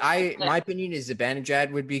 my opinion is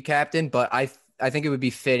Zibanejad would be captain, but I think it would be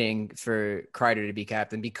fitting for Kreider to be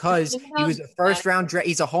captain because he was a first round.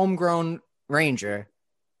 He's a homegrown Ranger.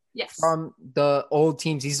 Yes. From the old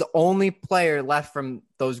teams. He's the only player left from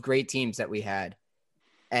those great teams that we had.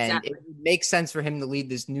 And it makes sense for him to lead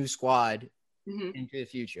this new squad into the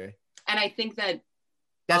future. And I think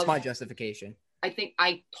that's my justification. I think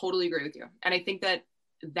I totally agree with you. And I think that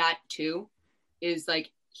too is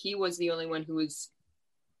like, he was the only one who was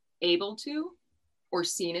able to, or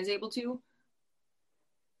seen as able to,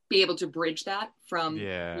 be able to bridge that from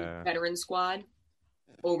the veteran squad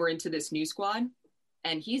over into this new squad.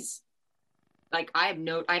 And he's like, I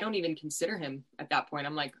don't even consider him at that point.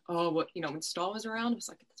 I'm like, oh, what, when Stahl was around, it was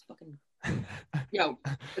like, it's fucking,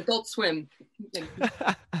 Adult Swim.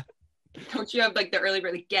 Don't you have like the early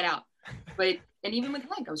bird, like, get out. And even with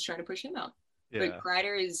Hank, I was trying to push him out. Yeah. But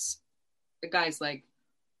Kreider the guy's like,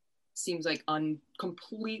 seems like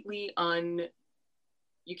completely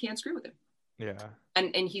you can't screw with him. Yeah.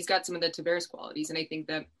 And he's got some of the Tavares qualities. And I think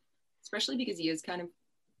that, especially because he is kind of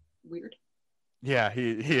weird. Yeah,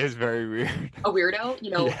 he is very weird. A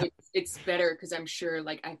weirdo, it's better because I'm sure,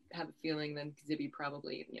 like, I have a feeling that Zibby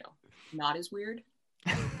probably, not as weird.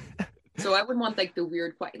 So I would want like the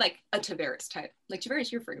weird, like a Tavares type. Like,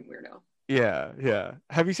 Tavares, you're a freaking weirdo. Yeah.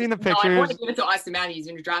 Have you seen the pictures? No, I want to give it to Austin Matthews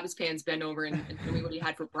and drop his pants, bend over, and tell me what he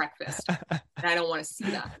had for breakfast. And I don't want to see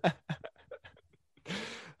that.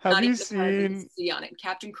 Have you seen on it?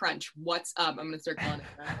 Captain Crunch, what's up? I'm gonna start calling it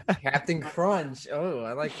that. Captain Crunch. Oh,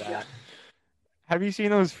 I like that. Have you seen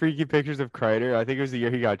those freaky pictures of Kreider? I think it was the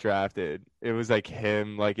year he got drafted. It was like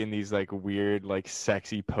him, like in these like weird, like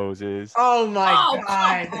sexy poses. Oh my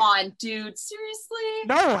god! Come on, dude. Seriously?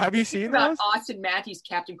 No, have you seen those? Austin Matthews,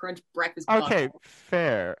 Captain Crunch breakfast. Okay,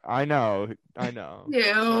 fair. I know.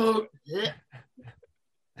 Dude.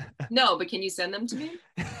 No, but can you send them to me?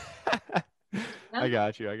 No? I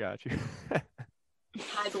got you.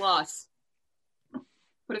 High gloss.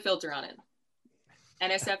 Put a filter on it.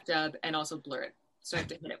 NSF dub and also blur it. So I have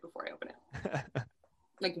to hit it before I open it.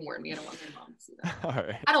 Like, warn me. I don't want my mom to see that. All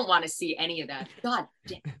right. I don't want to see any of that. God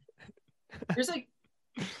damn. There's like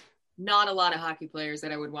not a lot of hockey players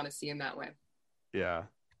that I would want to see in that way. Yeah.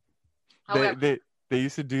 However, they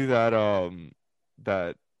used to do that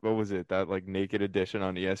that what was it? That like naked edition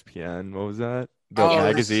on ESPN. What was that? The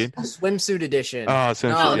magazine? Swimsuit edition. Oh,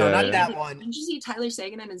 swimsuit. No, not that one. Did you see Tyler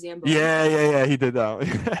Sagan and a Zamboni? Yeah. He did that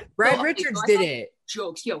one. Brad Richards did it.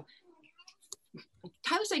 Jokes. Yo.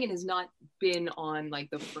 Tyler Sagan has not been on like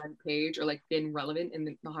the front page or like been relevant in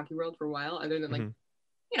the hockey world for a while, other than like,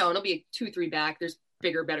 it'll be a 2-3 back. There's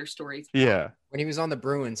bigger, better stories. Yeah. When he was on the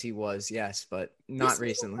Bruins, he was, yes, but not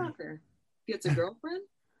recently. He gets a girlfriend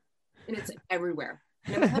and it's like everywhere.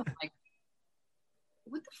 And I'm like,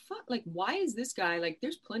 what the fuck? Like, why is this guy, like,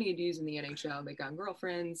 there's plenty of dudes in the NHL. They got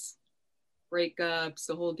girlfriends, breakups,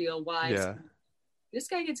 the whole deal. Wives. Yeah. This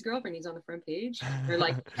guy gets a girlfriend. He's on the front page. They're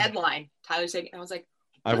like, headline, Tyler Sagan. And I was like,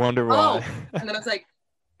 I wonder why. And then I was like,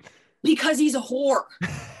 because he's a whore.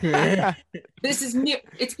 This is new.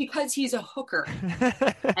 It's because he's a hooker.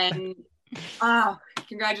 And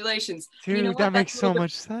congratulations. Dude, that makes so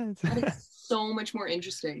much sense. That is so much more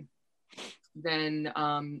interesting. than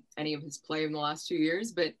any of his play in the last 2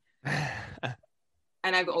 years. But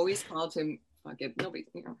and I've always called him, fuck it, nobody,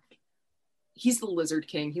 he's the Lizard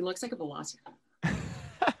King. He looks like a velociraptor.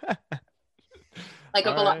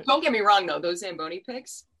 Right. Don't get me wrong though, those Zamboni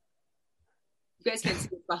pics, you guys can't see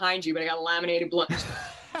it behind you, but I got a laminated blunt.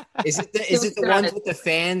 Is it the ones with the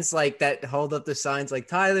fans like that hold up the signs like,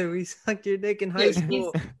 Tyler, we sucked your dick in high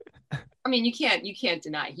school? I mean, you can't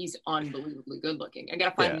deny he's unbelievably good looking. I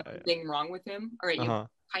gotta find one thing wrong with him. All right, you have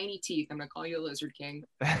tiny teeth. I'm gonna call you a Lizard King.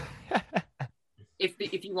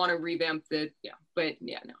 If you want to revamp no.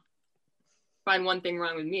 Find one thing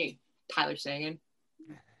wrong with me, Tyler Sagan.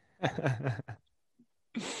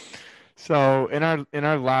 So in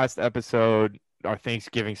our last episode, our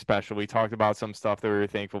Thanksgiving special, we talked about some stuff that we were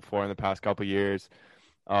thankful for in the past couple of years.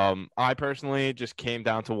 I personally just came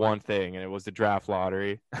down to one thing, and it was the draft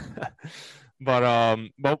lottery.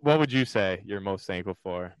 But what would you say you're most thankful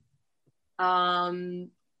for?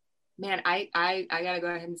 Man, I gotta go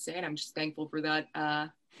ahead and say it. I'm just thankful for that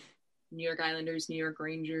New York Islanders, New York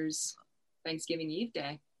Rangers Thanksgiving Eve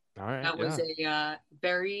day. All right, that was a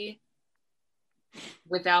very,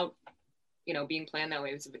 without being planned that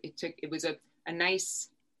way. It was a nice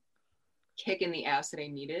kick in the ass that I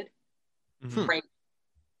needed, right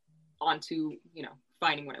onto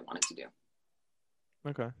finding what I wanted to do.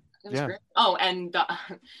 Okay. That was great. Oh, and the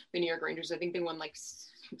New York Rangers, I think they won like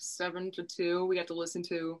 7-2. We got to listen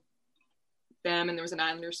to them, and there was an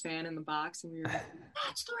Islanders fan in the box, and we were like,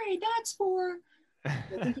 that's 3, that's 4. I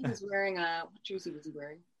think he was wearing what jersey was he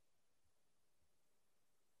wearing?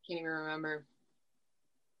 Can't even remember.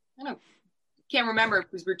 I don't know. Can't remember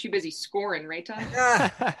because we're too busy scoring, right, Tom?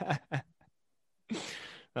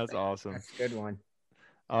 That's awesome. That's a good one.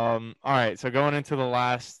 All right, so going into the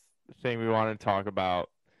last thing we want to talk about,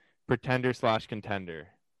 pretender/contender.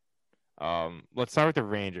 Let's start with the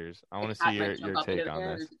Rangers. I want to see your take on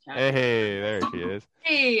this. Hey, there she is.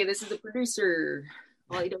 Hey, this is the producer.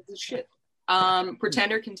 All he does is shit.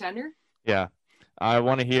 Pretender, contender? Yeah. I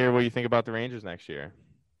want to hear what you think about the Rangers next year.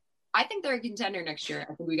 I think they're a contender next year.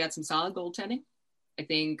 I think we got some solid goaltending. I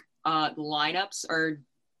think the lineups are,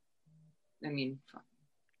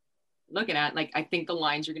 looking at, I think the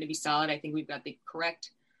lines are going to be solid. I think we've got the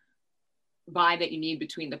correct vibe that you need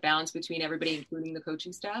between the balance between everybody, including the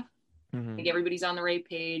coaching staff. I think everybody's on the right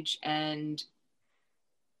page. And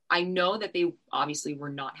I know that they obviously were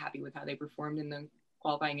not happy with how they performed in the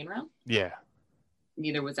qualifying in round. Yeah.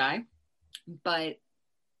 Neither was I. But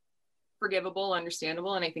forgivable,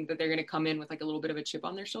 understandable, and I think that they're going to come in with a little bit of a chip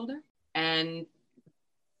on their shoulder. And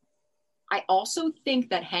I also think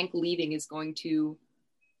that Hank leaving is going to,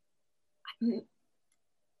 I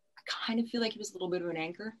kind of feel like he was a little bit of an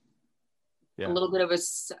anchor. Yeah. A little bit of a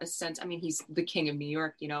sense. He's the king of New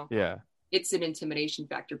York, Yeah. It's an intimidation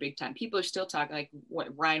factor big time. People are still talking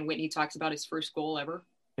what Ryan Whitney talks about, his first goal ever.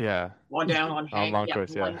 Yeah. One down on Hank. One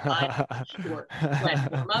time. Sure.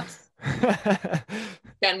 Warm-ups.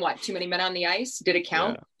 Then what? Too many men on the ice? Did it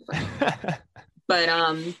count? Yeah. But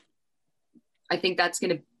I think that's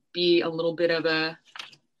going to be a little bit of a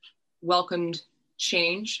welcomed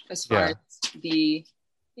change as far as the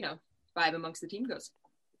vibe amongst the team goes.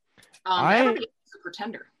 Everybody is a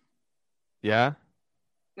pretender. Yeah.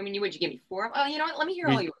 Would you give me 4? Oh, you know what? Let me hear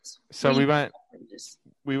all yours. So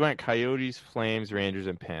we went Coyotes, Flames, Rangers,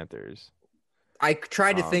 and Panthers. I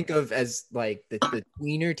tried to think of as the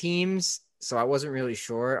tweener teams, so I wasn't really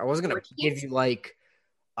sure. I wasn't gonna give you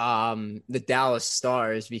the Dallas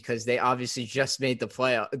Stars because they obviously just made the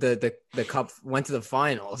play. The cup went to the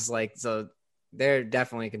finals, so they're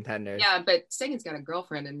definitely a contender. Yeah, but Sagan's got a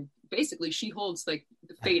girlfriend, and basically she holds the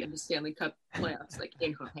fate of the Stanley Cup playoffs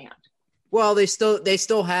in her hand. Well, they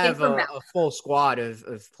still have a full squad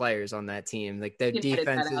of players on that team. Their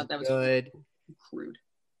defense is good. Crude.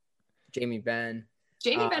 Jamie Benn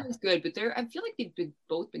is good, but I feel like they've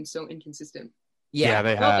both been so inconsistent. Yeah,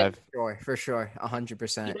 they have. For sure.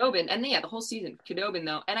 100%. Khudobin, and the whole season. Khudobin,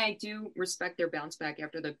 though, and I do respect their bounce back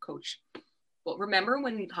after the coach. Well, remember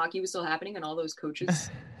when hockey was still happening and all those coaches?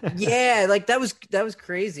 Yeah, that was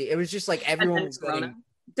crazy. It was just everyone was getting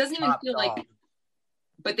doesn't even feel off.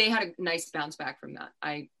 But they had a nice bounce back from that.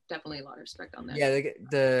 I definitely a lot of respect on that. Yeah,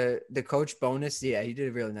 the coach Bonus, he did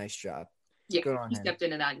a really nice job. Yeah, he stepped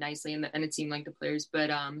into that nicely, and it seemed like the players.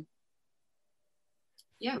 But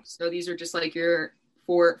so these are just your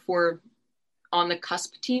four on the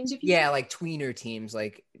cusp teams, if you will. Tweener teams,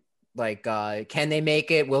 can they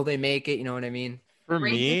make it? Will they make it? You know what I mean? For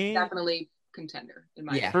me, definitely contender in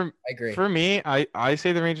my I agree. For me, I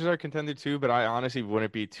say the Rangers are contender too, but I honestly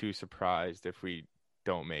wouldn't be too surprised if we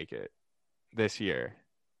don't make it this year.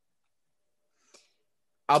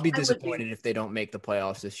 I'll be I would be. disappointed if they don't make the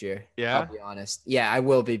playoffs this year. Yeah? I'll be honest. Yeah, I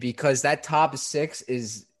will be, because that top 6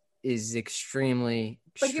 is extremely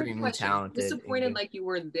But here's the question: talented. disappointed like you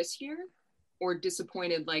were this year, or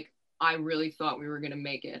disappointed like I really thought we were going to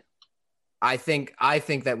make it? I think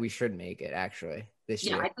that we should make it actually this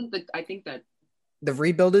Yeah, year. I think that The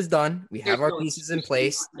rebuild is done. We there's have our no pieces in excuse to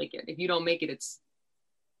place. not make it. If you don't make it, it's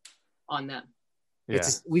on them. Yeah.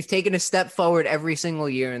 We've taken a step forward every single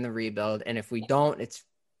year in the rebuild, and if we don't, it's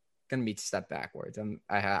gonna be a step backwards.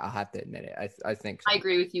 I'll have to admit it. I think so. I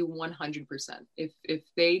agree with you 100%. If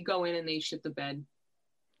they go in and they shit the bed,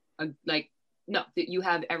 no, you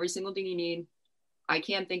have every single thing you need. I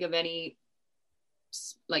can't think of any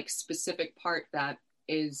like specific part that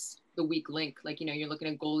is the weak link. Like, you're looking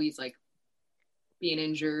at goalies like being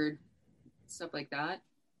injured, stuff like that.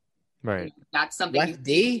 Right. That's something. Left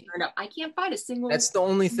D? I can't find a single. That's the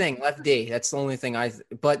only thing. Left D. That's the only thing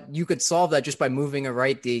but you could solve that just by moving a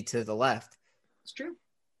right D to the left. It's true.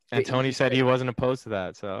 And Tony said he wasn't opposed to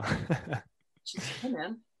that. So. Hey,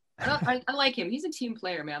 man. I like him. He's a team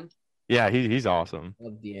player, man. Yeah, he's awesome.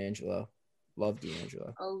 Love D'Angelo.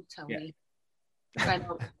 Oh, Tony. I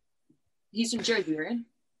know. He's from Jersey, right?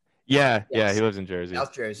 Yeah, Yes. he lives in Jersey.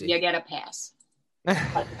 South Jersey. You get a pass.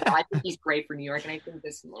 I think he's great for New York, and I think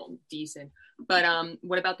this is a little decent. But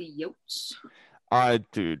what about the Yotes?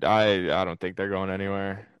 Dude, I don't think they're going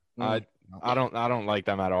anywhere. I don't like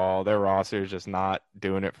them at all. Their roster is just not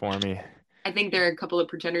doing it for me. I think there are a couple of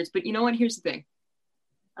pretenders, but you know what? Here's the thing.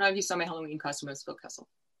 I don't know if you saw my Halloween costume as Phil Kessel.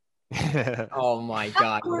 Oh my That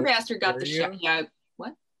God. poor bastard got Were the you? shot. Yeah.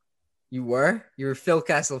 What? You were Phil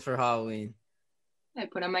Kessel for Halloween. I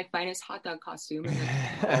put on my finest hot dog costume and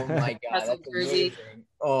Oh my God. Kessel That's jersey. amazing.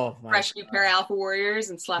 Oh my fresh new God. pair of Alpha Warriors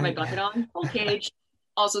and slap my bucket on. Full cage.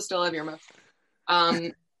 Also still have earmuffs.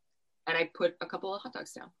 And I put a couple of hot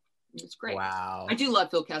dogs down. It's great. Wow. I do love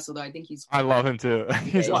Phil Kessel though. I think he's I love him too.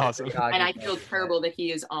 He's Yeah, awesome. and I feel terrible that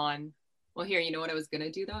he is on. Well, here, you know what I was gonna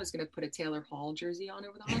do though? I was gonna put a Taylor Hall jersey on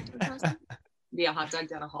over the hot dog costume. Be a hot dog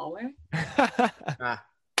down a hallway.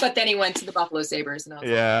 But then he went to the Buffalo Sabres and I was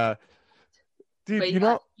like, Yeah. Dude, but you yeah,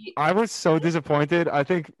 know, I was so disappointed. I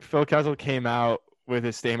think Phil Kessel came out with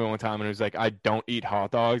his statement one time and he was like, I don't eat hot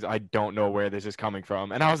dogs. I don't know where this is coming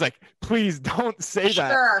from. And I was like, please don't say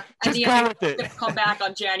that. sure. And Just the go with it. come back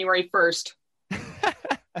on January 1st.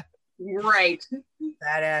 Right.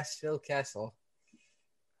 Badass Phil Kessel.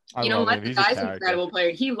 I You know love what? him. The He's a guy's an character. incredible player.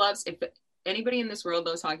 He loves, if anybody in this world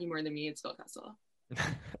loves hockey more than me, it's Phil Kessel.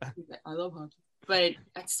 I love hockey. But it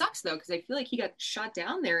sucks though, because I feel like he got shot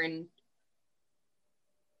down there and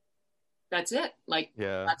that's it. Like,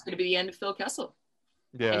 Yeah. that's going to be the end of Phil Kessel.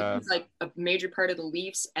 Yeah. And he's like a major part of the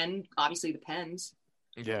Leafs and obviously the Pens.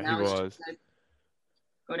 Yeah, Now he it's was. just like,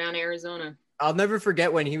 go down to Arizona. I'll never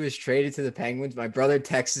forget when he was traded to the Penguins. My brother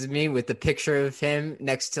texted me with the picture of him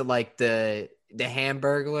next to like the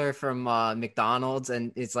Hamburglar from McDonald's,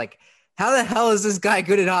 and it's like, how the hell is this guy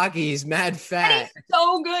good at hockey? He's mad And fat. he's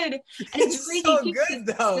so good. And it's It's crazy. so His good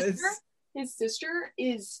though. His sister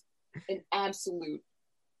is an absolute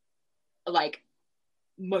like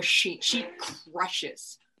machine. She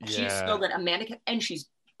crushes. She's Yeah. so good. Amanda, and she's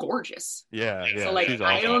gorgeous. Yeah. So like, she's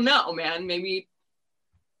I awesome. don't know, man. Maybe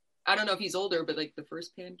I don't know if he's older, but like the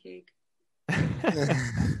first pancake.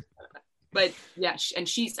 But yeah, and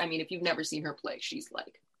she's. I mean, if you've never seen her play, she's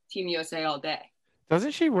like Team USA all day.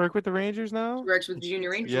 Doesn't she work with the Rangers now? She works with the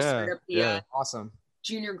Junior Rangers. Yeah, Started up the yeah. Awesome.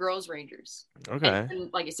 Junior Girls Rangers. Okay.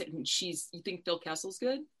 And like I said, she's. You think Phil Kessel's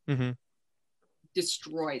good? hmm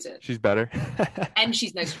Destroys it. She's better. And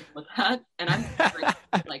she's nice to look at. And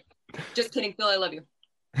I'm like, just kidding, Phil. I love you.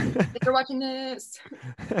 If you're watching this,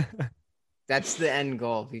 That's the end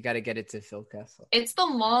goal. We got to get it to Phil Kessel. it's the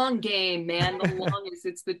long game, man. The longest.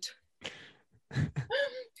 It's the.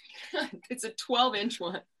 It's a 12-inch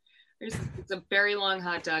one. It's a very long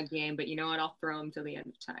hot dog game, but you know what? I'll throw them till the end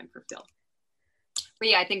of time for Phil. But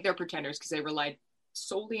yeah, I think they're pretenders because they relied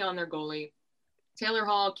solely on their goalie. Taylor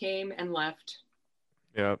Hall came and left.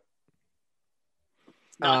 Yep.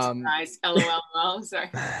 Not surprised. LOL. Sorry.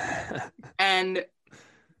 And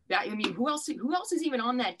that, I mean, who else is even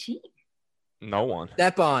on that team? No one.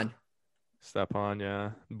 Stepan,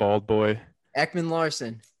 Yeah. Bald boy. Ekman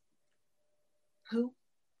Larson, Who?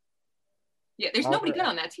 Yeah, there's Oliver- nobody good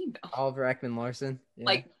on that team though. Oliver Ekman Larson. Yeah.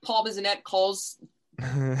 Like Paul Bissonnette calls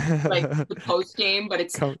like the post game, but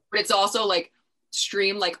it's also like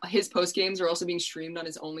streamed, like his post games are also being streamed on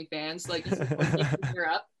his OnlyFans. Like you're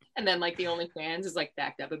up, and then like the OnlyFans is like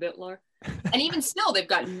backed up a bit more. And even still, they've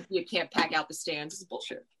got you can't pack out the stands. It's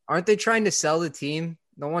bullshit. Aren't they trying to sell the team?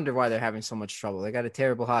 No wonder why they're having so much trouble. They got a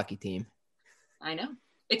terrible hockey team. I know.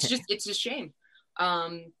 It's a shame.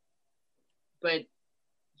 But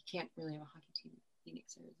you can't really have a hockey team in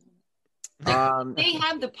Phoenix, Arizona. They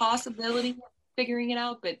have the possibility of figuring it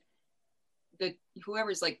out, but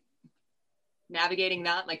whoever's like navigating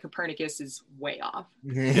that, like Copernicus, is way off.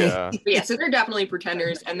 Yeah. But yeah, so they're definitely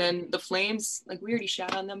pretenders. And then the Flames, like we already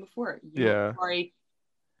shouted on them before. You are a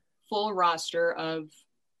full roster of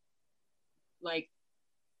like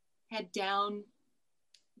head down,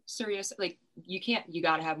 serious. Like you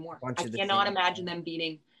gotta have more. I cannot imagine them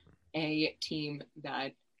beating a team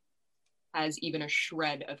that has even a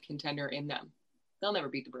shred of contender in them. They'll never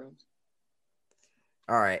beat the Bruins.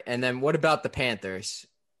 All right. And then what about the Panthers?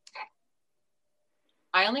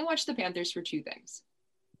 I only watch the Panthers for two things.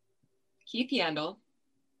 Keith Yandel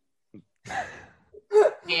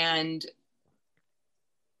and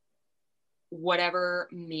whatever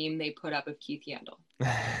meme they put up of Keith Yandel.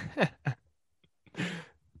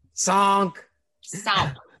 Sonk.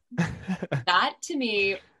 That to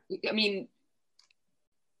me, I mean,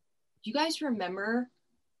 you guys remember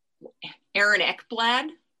Aaron Ekblad?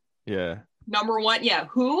 Yeah. Number one. Yeah.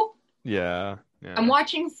 Who? Yeah. I'm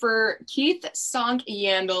watching for Keith, Sonk,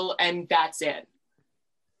 Yandel, and that's it.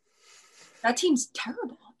 That team's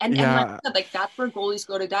terrible. And like I said, like that's where goalies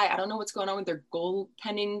go to die. I don't know what's going on with their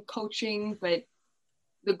goaltending coaching, but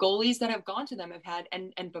the goalies that have gone to them have had,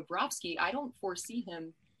 and Bobrovsky, I don't foresee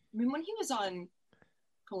him. I mean, when he was on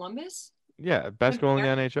Columbus. Yeah, best goal in the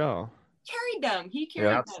NHL. Carried them. He carried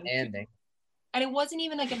them. Outstanding. And it wasn't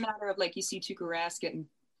even like a matter of like you see Tuukka Rask getting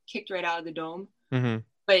kicked right out of the dome. Mm-hmm.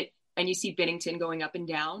 And you see Binnington going up and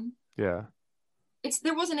down. Yeah.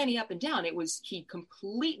 There wasn't any up and down. It was he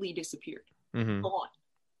completely disappeared. Mm-hmm. Gone.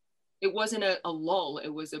 It wasn't a lull. It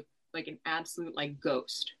was like an absolute like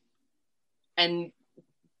ghost. And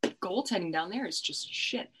goaltending down there is just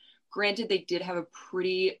shit. Granted, they did have a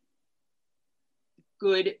pretty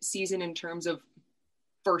good season in terms of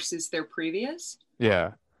versus their previous.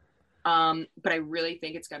 Yeah. But I really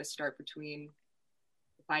think it's got to start between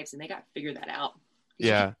the pipes, and they got to figure that out.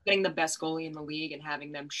 Yeah. Getting the best goalie in the league and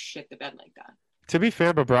having them shit the bed like that. To be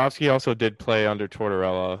fair, Bobrovsky also did play under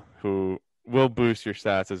Tortorella, who will boost your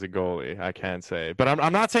stats as a goalie, I can say. But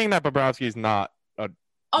I'm not saying that Bobrovsky's not a...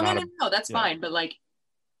 No, that's fine. But, like,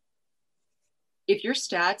 if your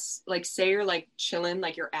stats, like, say you're, like, chilling,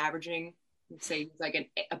 like, you're averaging, say, like,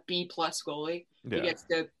 a B-plus goalie, he gets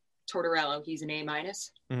to Tortorella, he's an A-.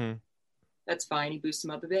 Mm-hmm. That's fine. He boosts him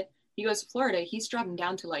up a bit. He goes to Florida, he's dropping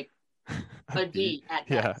down to, like, a D at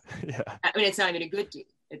best. Yeah. I mean, it's not even a good D.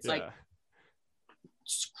 It's, like,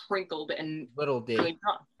 sprinkled and little D. Really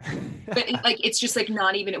but it's just like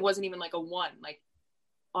not even, it wasn't even like a 1. Like,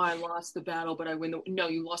 oh, I lost the battle, but I win no,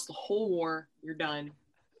 you lost the whole war. You're done.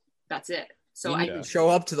 That's it. So you need to show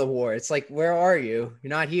up to the war. It's like, where are you? You're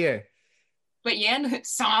not here. But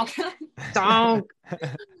Sonk.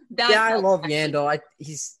 I love Yandel.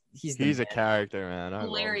 He's a character, man.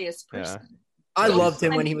 Hilarious person. Yeah. I loved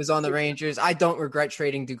him when he was on the Rangers. I don't regret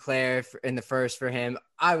trading Duclair in the first for him.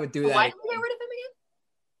 I would do that. Why did we get rid of him again?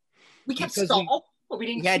 We kept Stahl.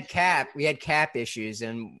 We had cap issues,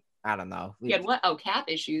 and I don't know. We had what? Oh, cap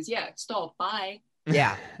issues. Yeah, Stahl. Bye.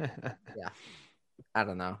 Yeah. I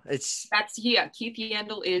don't know. Keith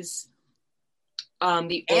Yandel is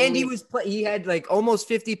he had like almost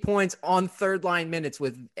 50 points on third line minutes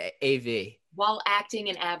with AV while acting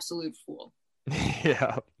an absolute fool.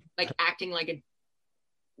 Yeah. Like acting like a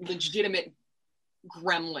legitimate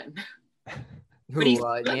gremlin. Who,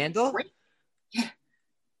 Yandel? Great. Yeah.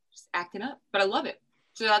 Just acting up. But I love it.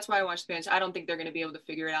 So that's why I watch the Panthers. I don't think they're going to be able to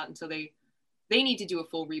figure it out until they need to do a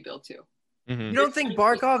full rebuild too. Mm-hmm. You don't think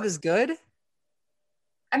Barkov is good?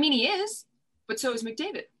 I mean, he is, but so is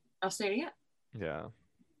McDavid. I'll say it again. Yeah.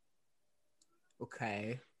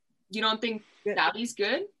 Okay. You don't think Doughty's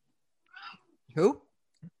good? Who?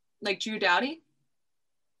 Like Drew Doughty?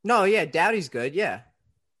 No, yeah, Doughty's good, yeah.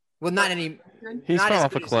 Well, not any. He's not fell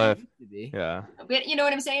off a cliff. Yeah. But you know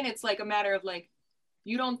what I'm saying? It's like a matter of like,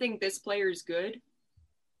 you don't think this player is good?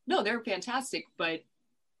 No, they're fantastic, but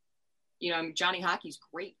Johnny Hockey's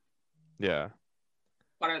great. Yeah.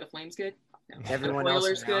 But are the Flames good? No. Everyone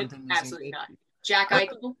Oilers else good? Absolutely not. Jack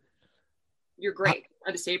Eichel, you're great.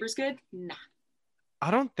 Are the Sabres good? Nah. I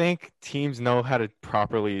don't think teams know how to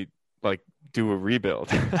properly do a rebuild.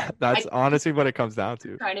 That's honestly what it comes down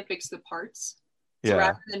to. Trying to fix the parts. So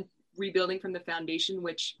rather than rebuilding from the foundation,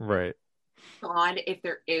 which right. God, if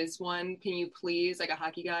there is one, can you please, like a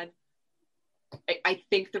hockey god? I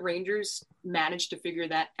think the Rangers managed to figure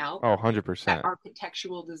that out. Oh, 100%. That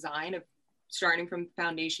architectural design of starting from the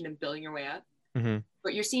foundation and building your way up. Mm-hmm.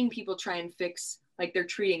 But you're seeing people try and fix, like they're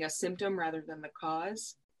treating a symptom rather than the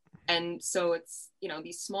cause. And so it's,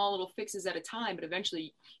 these small little fixes at a time, but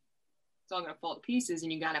eventually it's all going to fall to pieces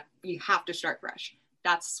and you have to start fresh.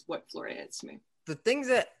 That's what Florida is to me. The things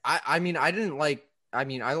that I like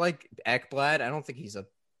Ekblad. I don't think he's a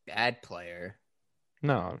bad player.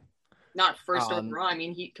 No. Not first overall. I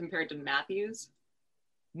mean, he compared to Matthews.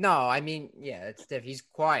 No, I mean, yeah, it's different. He's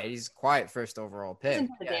quiet. He's quiet first overall pick. Isn't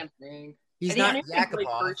that a damn thing? He's not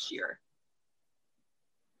Yakupov. First year.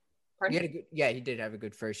 He did have a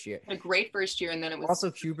good first year. A great first year, and then it was also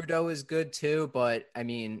Huberdeau is good too. But I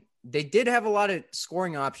mean, they did have a lot of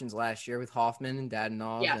scoring options last year with Hoffman and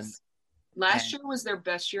Dadonov. Yes, last year was their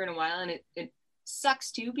best year in a while, and it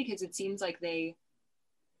sucks too because it seems like they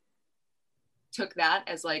took that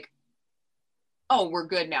as like, oh, we're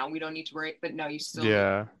good now. We don't need to worry. But no, you still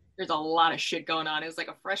there's a lot of shit going on. It's like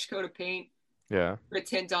a fresh coat of paint. Yeah. Put a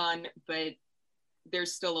tint on, but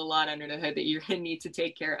there's still a lot under the hood that you're gonna need to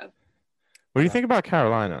take care of. What do you think about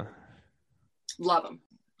Carolina? Love them.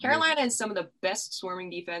 Carolina has some of the best swarming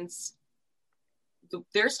defense.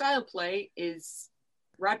 Their style of play is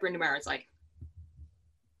Rod Brind'Amour is like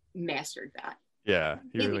mastered that. Yeah,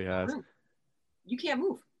 he really has. You can't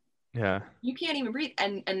move. Yeah. You can't even breathe.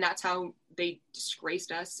 And that's how they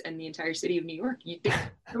disgraced us and the entire city of New York. The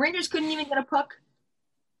Rangers couldn't even get a puck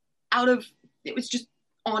out of it. Was just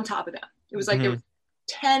on top of them. It was like there was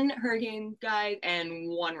 10 Hurricane guys and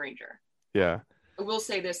 1 Ranger. Yeah. I will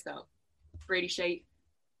say this though. Brady Shea,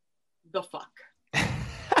 the fuck.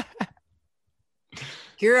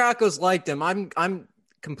 Kiriakos liked him. I'm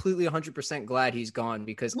completely 100% glad he's gone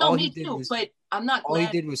because all he did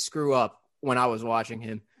was screw up when I was watching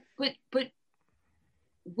him. But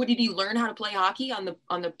what did he learn how to play hockey on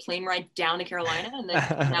the plane ride down to Carolina and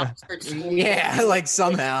then now starts like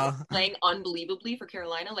somehow playing unbelievably for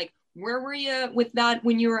Carolina? Like, where were you with that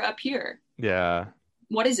when you were up here? Yeah.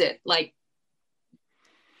 What is it? Like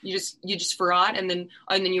you just forgot and then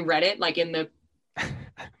you read it like in the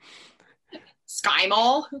Sky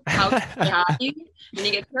Mall hockey, then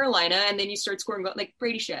you get Carolina and then you start scoring like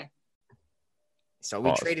Brady Shea. So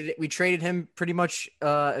we traded him pretty much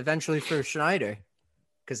eventually for Schneider.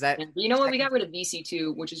 You know what? We got rid of VC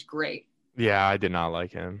too, which is great. Yeah, I did not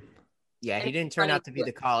like him. Yeah, he didn't turn out to be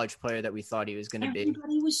the college player that we thought he was going to be.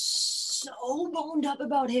 Everybody was so boned up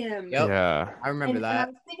about him. Yep. Yeah, I remember that. And I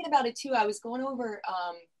was thinking about it too. I was going over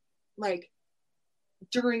like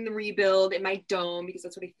during the rebuild in my dome because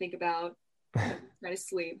that's what I think about. I'm trying to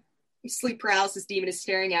sleep. Sleep paralysis demon is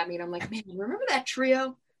staring at me, and I'm like, man, remember that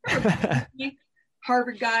trio?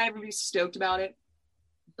 Harvard guy, everybody's stoked about it.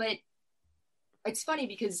 But it's funny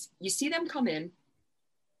because you see them come in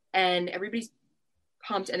and everybody's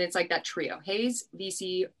pumped and it's like that trio, Hayes,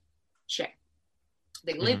 VC, Shea.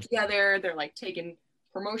 They live together. They're like taking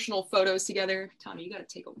promotional photos together. Tommy, you got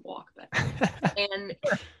to take a walk. And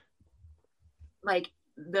like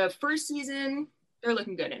the first season, they're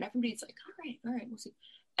looking good. And everybody's like, all right, we'll see.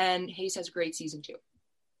 And Hayes has a great season too.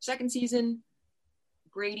 Second season,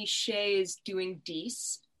 Brady Shea is doing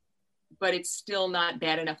decent, but it's still not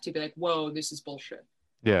bad enough to be like, whoa, this is bullshit.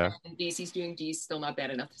 Yeah. And VC's doing decent, still not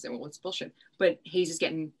bad enough to say, well, it's bullshit. But Hayes is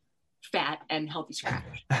getting fat and healthy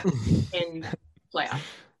scratch in playoff.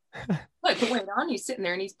 Like, but wait on, he's sitting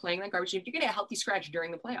there and he's playing like garbage. If you're getting a healthy scratch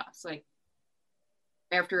during the playoffs, like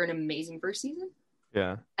after an amazing first season.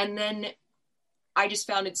 Yeah. And then I just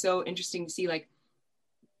found it so interesting to see like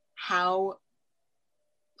how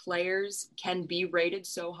players can be rated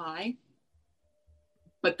so high,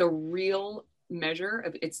 but the real measure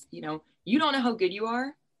of it's, you don't know how good you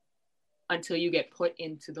are until you get put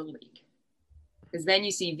into the league. Because then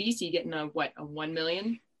you see VC getting a 1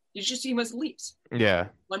 million. You just see him as the Leafs. Yeah.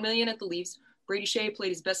 1 million at the Leafs. Brady Shea played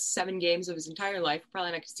his best 7 games of his entire life. Probably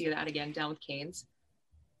not going to see that again down with Canes.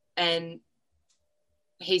 And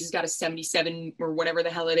Hayes has got a 77 or whatever the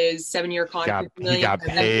hell it is, 7-year contract. He got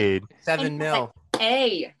paid. $7 million.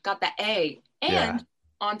 Got the A. And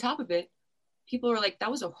on top of it, people were like,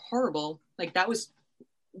 that was that was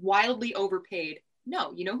wildly overpaid.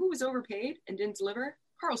 No, you know who was overpaid and didn't deliver?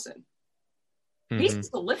 Carlson. He's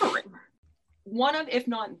delivering. One of, if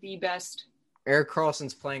not the best. Erik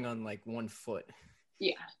Karlsson's playing on like 1 foot.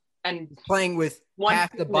 Yeah. And playing with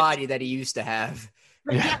half the body that he used to have.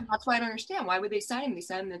 But yeah, that's why I don't understand. Why would they sign him? They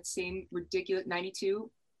signed him that same ridiculous 92.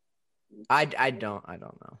 I don't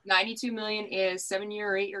know. 92 million is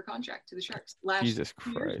 7-year or 8-year contract to the Sharks. Jesus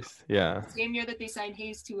Christ. Yeah. Same year that they signed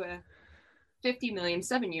Hayes to a 50 million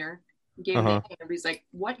 7-year. Gave him that, everybody's like,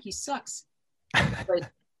 what? He sucks. But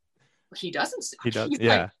he doesn't suck. He does. He's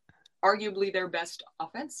like arguably their best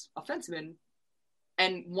offenseman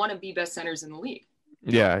and one of the best centers in the league.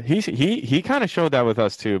 Yeah, he kind of showed that with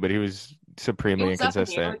us too, but he was supremely He was up in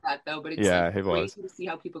the air inconsistent. with that, though, but it's Yeah, like he was. crazy to see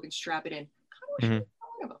how people can strap it in. I kind of wish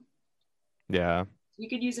one of them. Yeah. You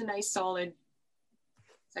could use a nice, solid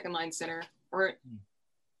second line center, or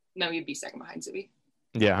no, you'd be second behind Zibi.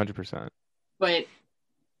 Yeah, 100%. But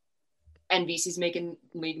NBC's making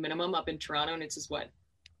league minimum up in Toronto, and it's his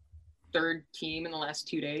third team in the last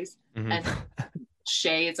 2 days. Mhm. And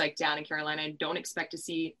Shea is like down in Carolina. I don't expect to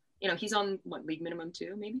see. He's on league minimum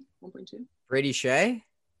too, maybe 1.2. Brady Shea?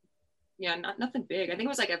 Yeah, nothing big. I think it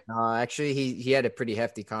was like a. Actually, he had a pretty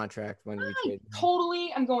hefty contract when we traded him.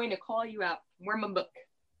 Totally, I'm going to call you out. Where my book?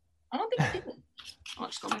 I don't think I did. I'll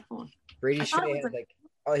just go on my phone. Brady I thought Shea it was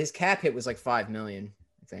had his cap hit was like $5 million,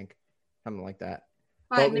 I think, something like that.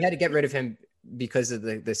 But But we had to get rid of him because of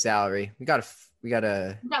the salary. We got we got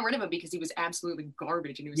rid of him because he was absolutely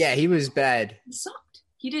garbage, and he was bad. he sucked.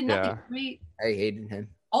 He did nothing. I hated him.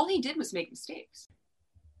 All he did was make mistakes.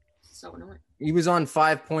 So annoying. He was on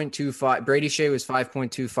 5.25. Brady Shea was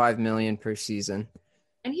 5.25 million per season.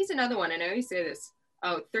 And he's another one. I know you say this.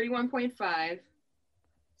 31.5.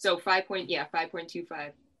 So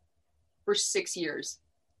 5.25 for 6 years.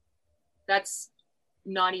 That's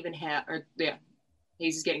not even half. Or yeah,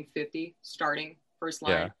 Hayes is getting 50 starting first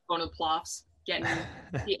line, going to the playoffs, getting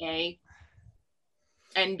the A,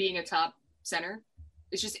 and being a top center.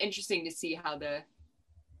 It's just interesting to see how the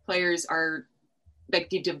players are like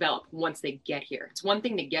they develop once they get here. It's one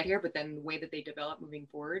thing to get here, but then the way that they develop moving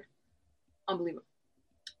forward, unbelievable.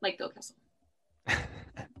 Like Phil Kessel.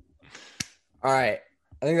 All right.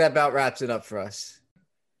 I think that about wraps it up for us.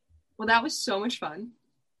 Well, that was so much fun.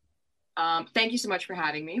 Thank you so much for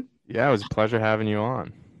having me. Yeah, it was a pleasure having you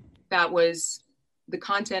on. That was the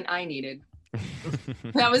content I needed.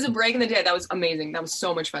 That was a break in the day. That was amazing. That was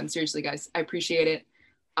so much fun. Seriously, guys, I appreciate it.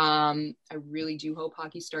 I really do hope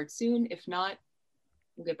hockey starts soon. If not,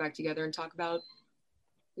 we'll get back together and talk about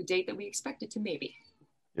the date that we expected to maybe.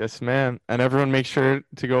 Yes, ma'am. And everyone make sure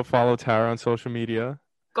to go follow Tara on social media.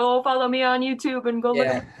 Go follow me on YouTube and go look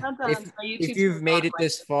at my content. If you've made it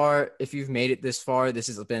this far, this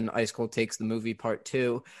has been Ice Cold Takes the Movie Part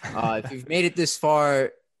 2. If you've made it this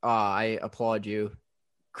far, I applaud you.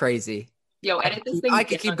 Crazy. Yo, edit this thing. I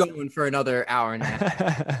could keep going for another hour and a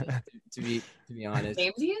half. to be honest.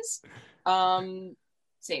 Samesies?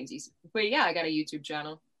 Samesies. But yeah, I got a YouTube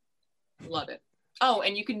channel. Love it. Oh,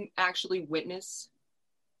 and you can actually witness,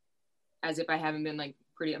 as if I haven't been I'm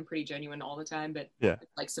pretty genuine all the time, but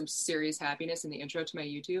like some serious happiness in the intro to my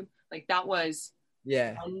YouTube. Like that was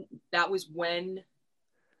when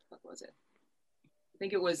what was it? I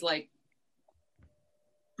think it was like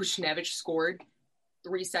Buchnevich scored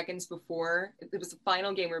 3 seconds before. It was the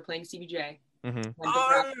final game we were playing CBJ. Mm-hmm.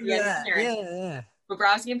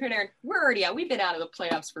 Bobrovsky and Panarin, we're already out. We've been out of the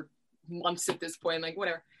playoffs for months at this point, like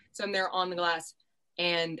whatever. So I'm there on the glass,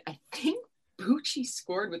 and I think Bucci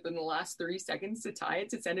scored within the last 3 seconds to tie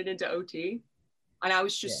it, to send it into OT. And I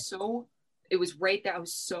was just it was right there. I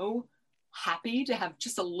was so happy to have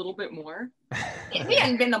just a little bit more. We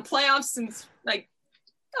hadn't been in the playoffs since that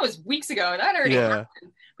was weeks ago. That already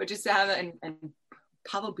happened. But just to have it, and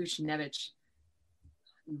Pavel Buchnevich,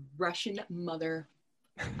 Russian mother.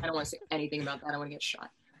 I don't want to say anything about that. I want to get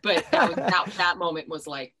shot. But that moment was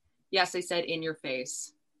like, yes, I said in your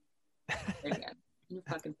face. Again. In your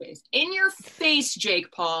fucking face. In your face,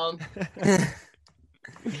 Jake Paul.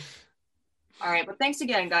 All right, but thanks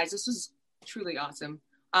again, guys. This was truly awesome.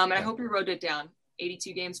 And I hope you wrote it down.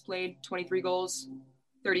 82 games played, 23 goals,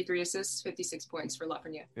 33 assists, 56 points for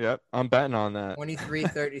Lafreniere. Yep, I'm betting on that. 23,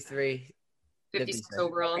 33. 56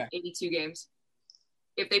 overall, 82 games.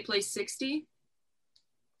 If they play 60,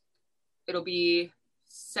 it'll be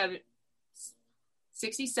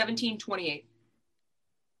 17, 28.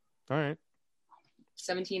 All right.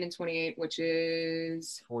 17 and 28, which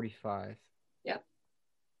is 45. Yep.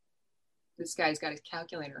 This guy's got his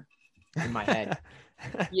calculator in my head.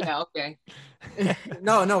 Yeah, okay.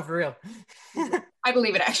 No, for real. I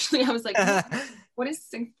believe it, actually. I was like, what is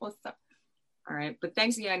 6 plus stuff? All right, but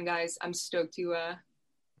thanks again, guys. I'm stoked to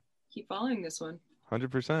keep following this one.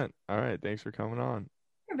 100%. All right, thanks for coming on.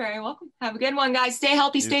 You're very welcome. Have a good one, guys. Stay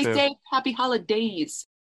healthy, stay safe. Happy holidays.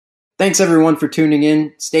 Thanks, everyone, for tuning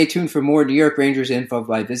in. Stay tuned for more New York Rangers info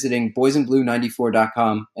by visiting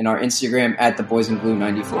boysandblue94.com and our Instagram at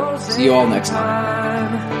theboysandblue94. See you all next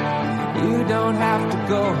time. You don't have to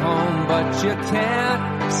go home, but you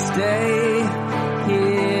can't stay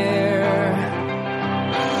here.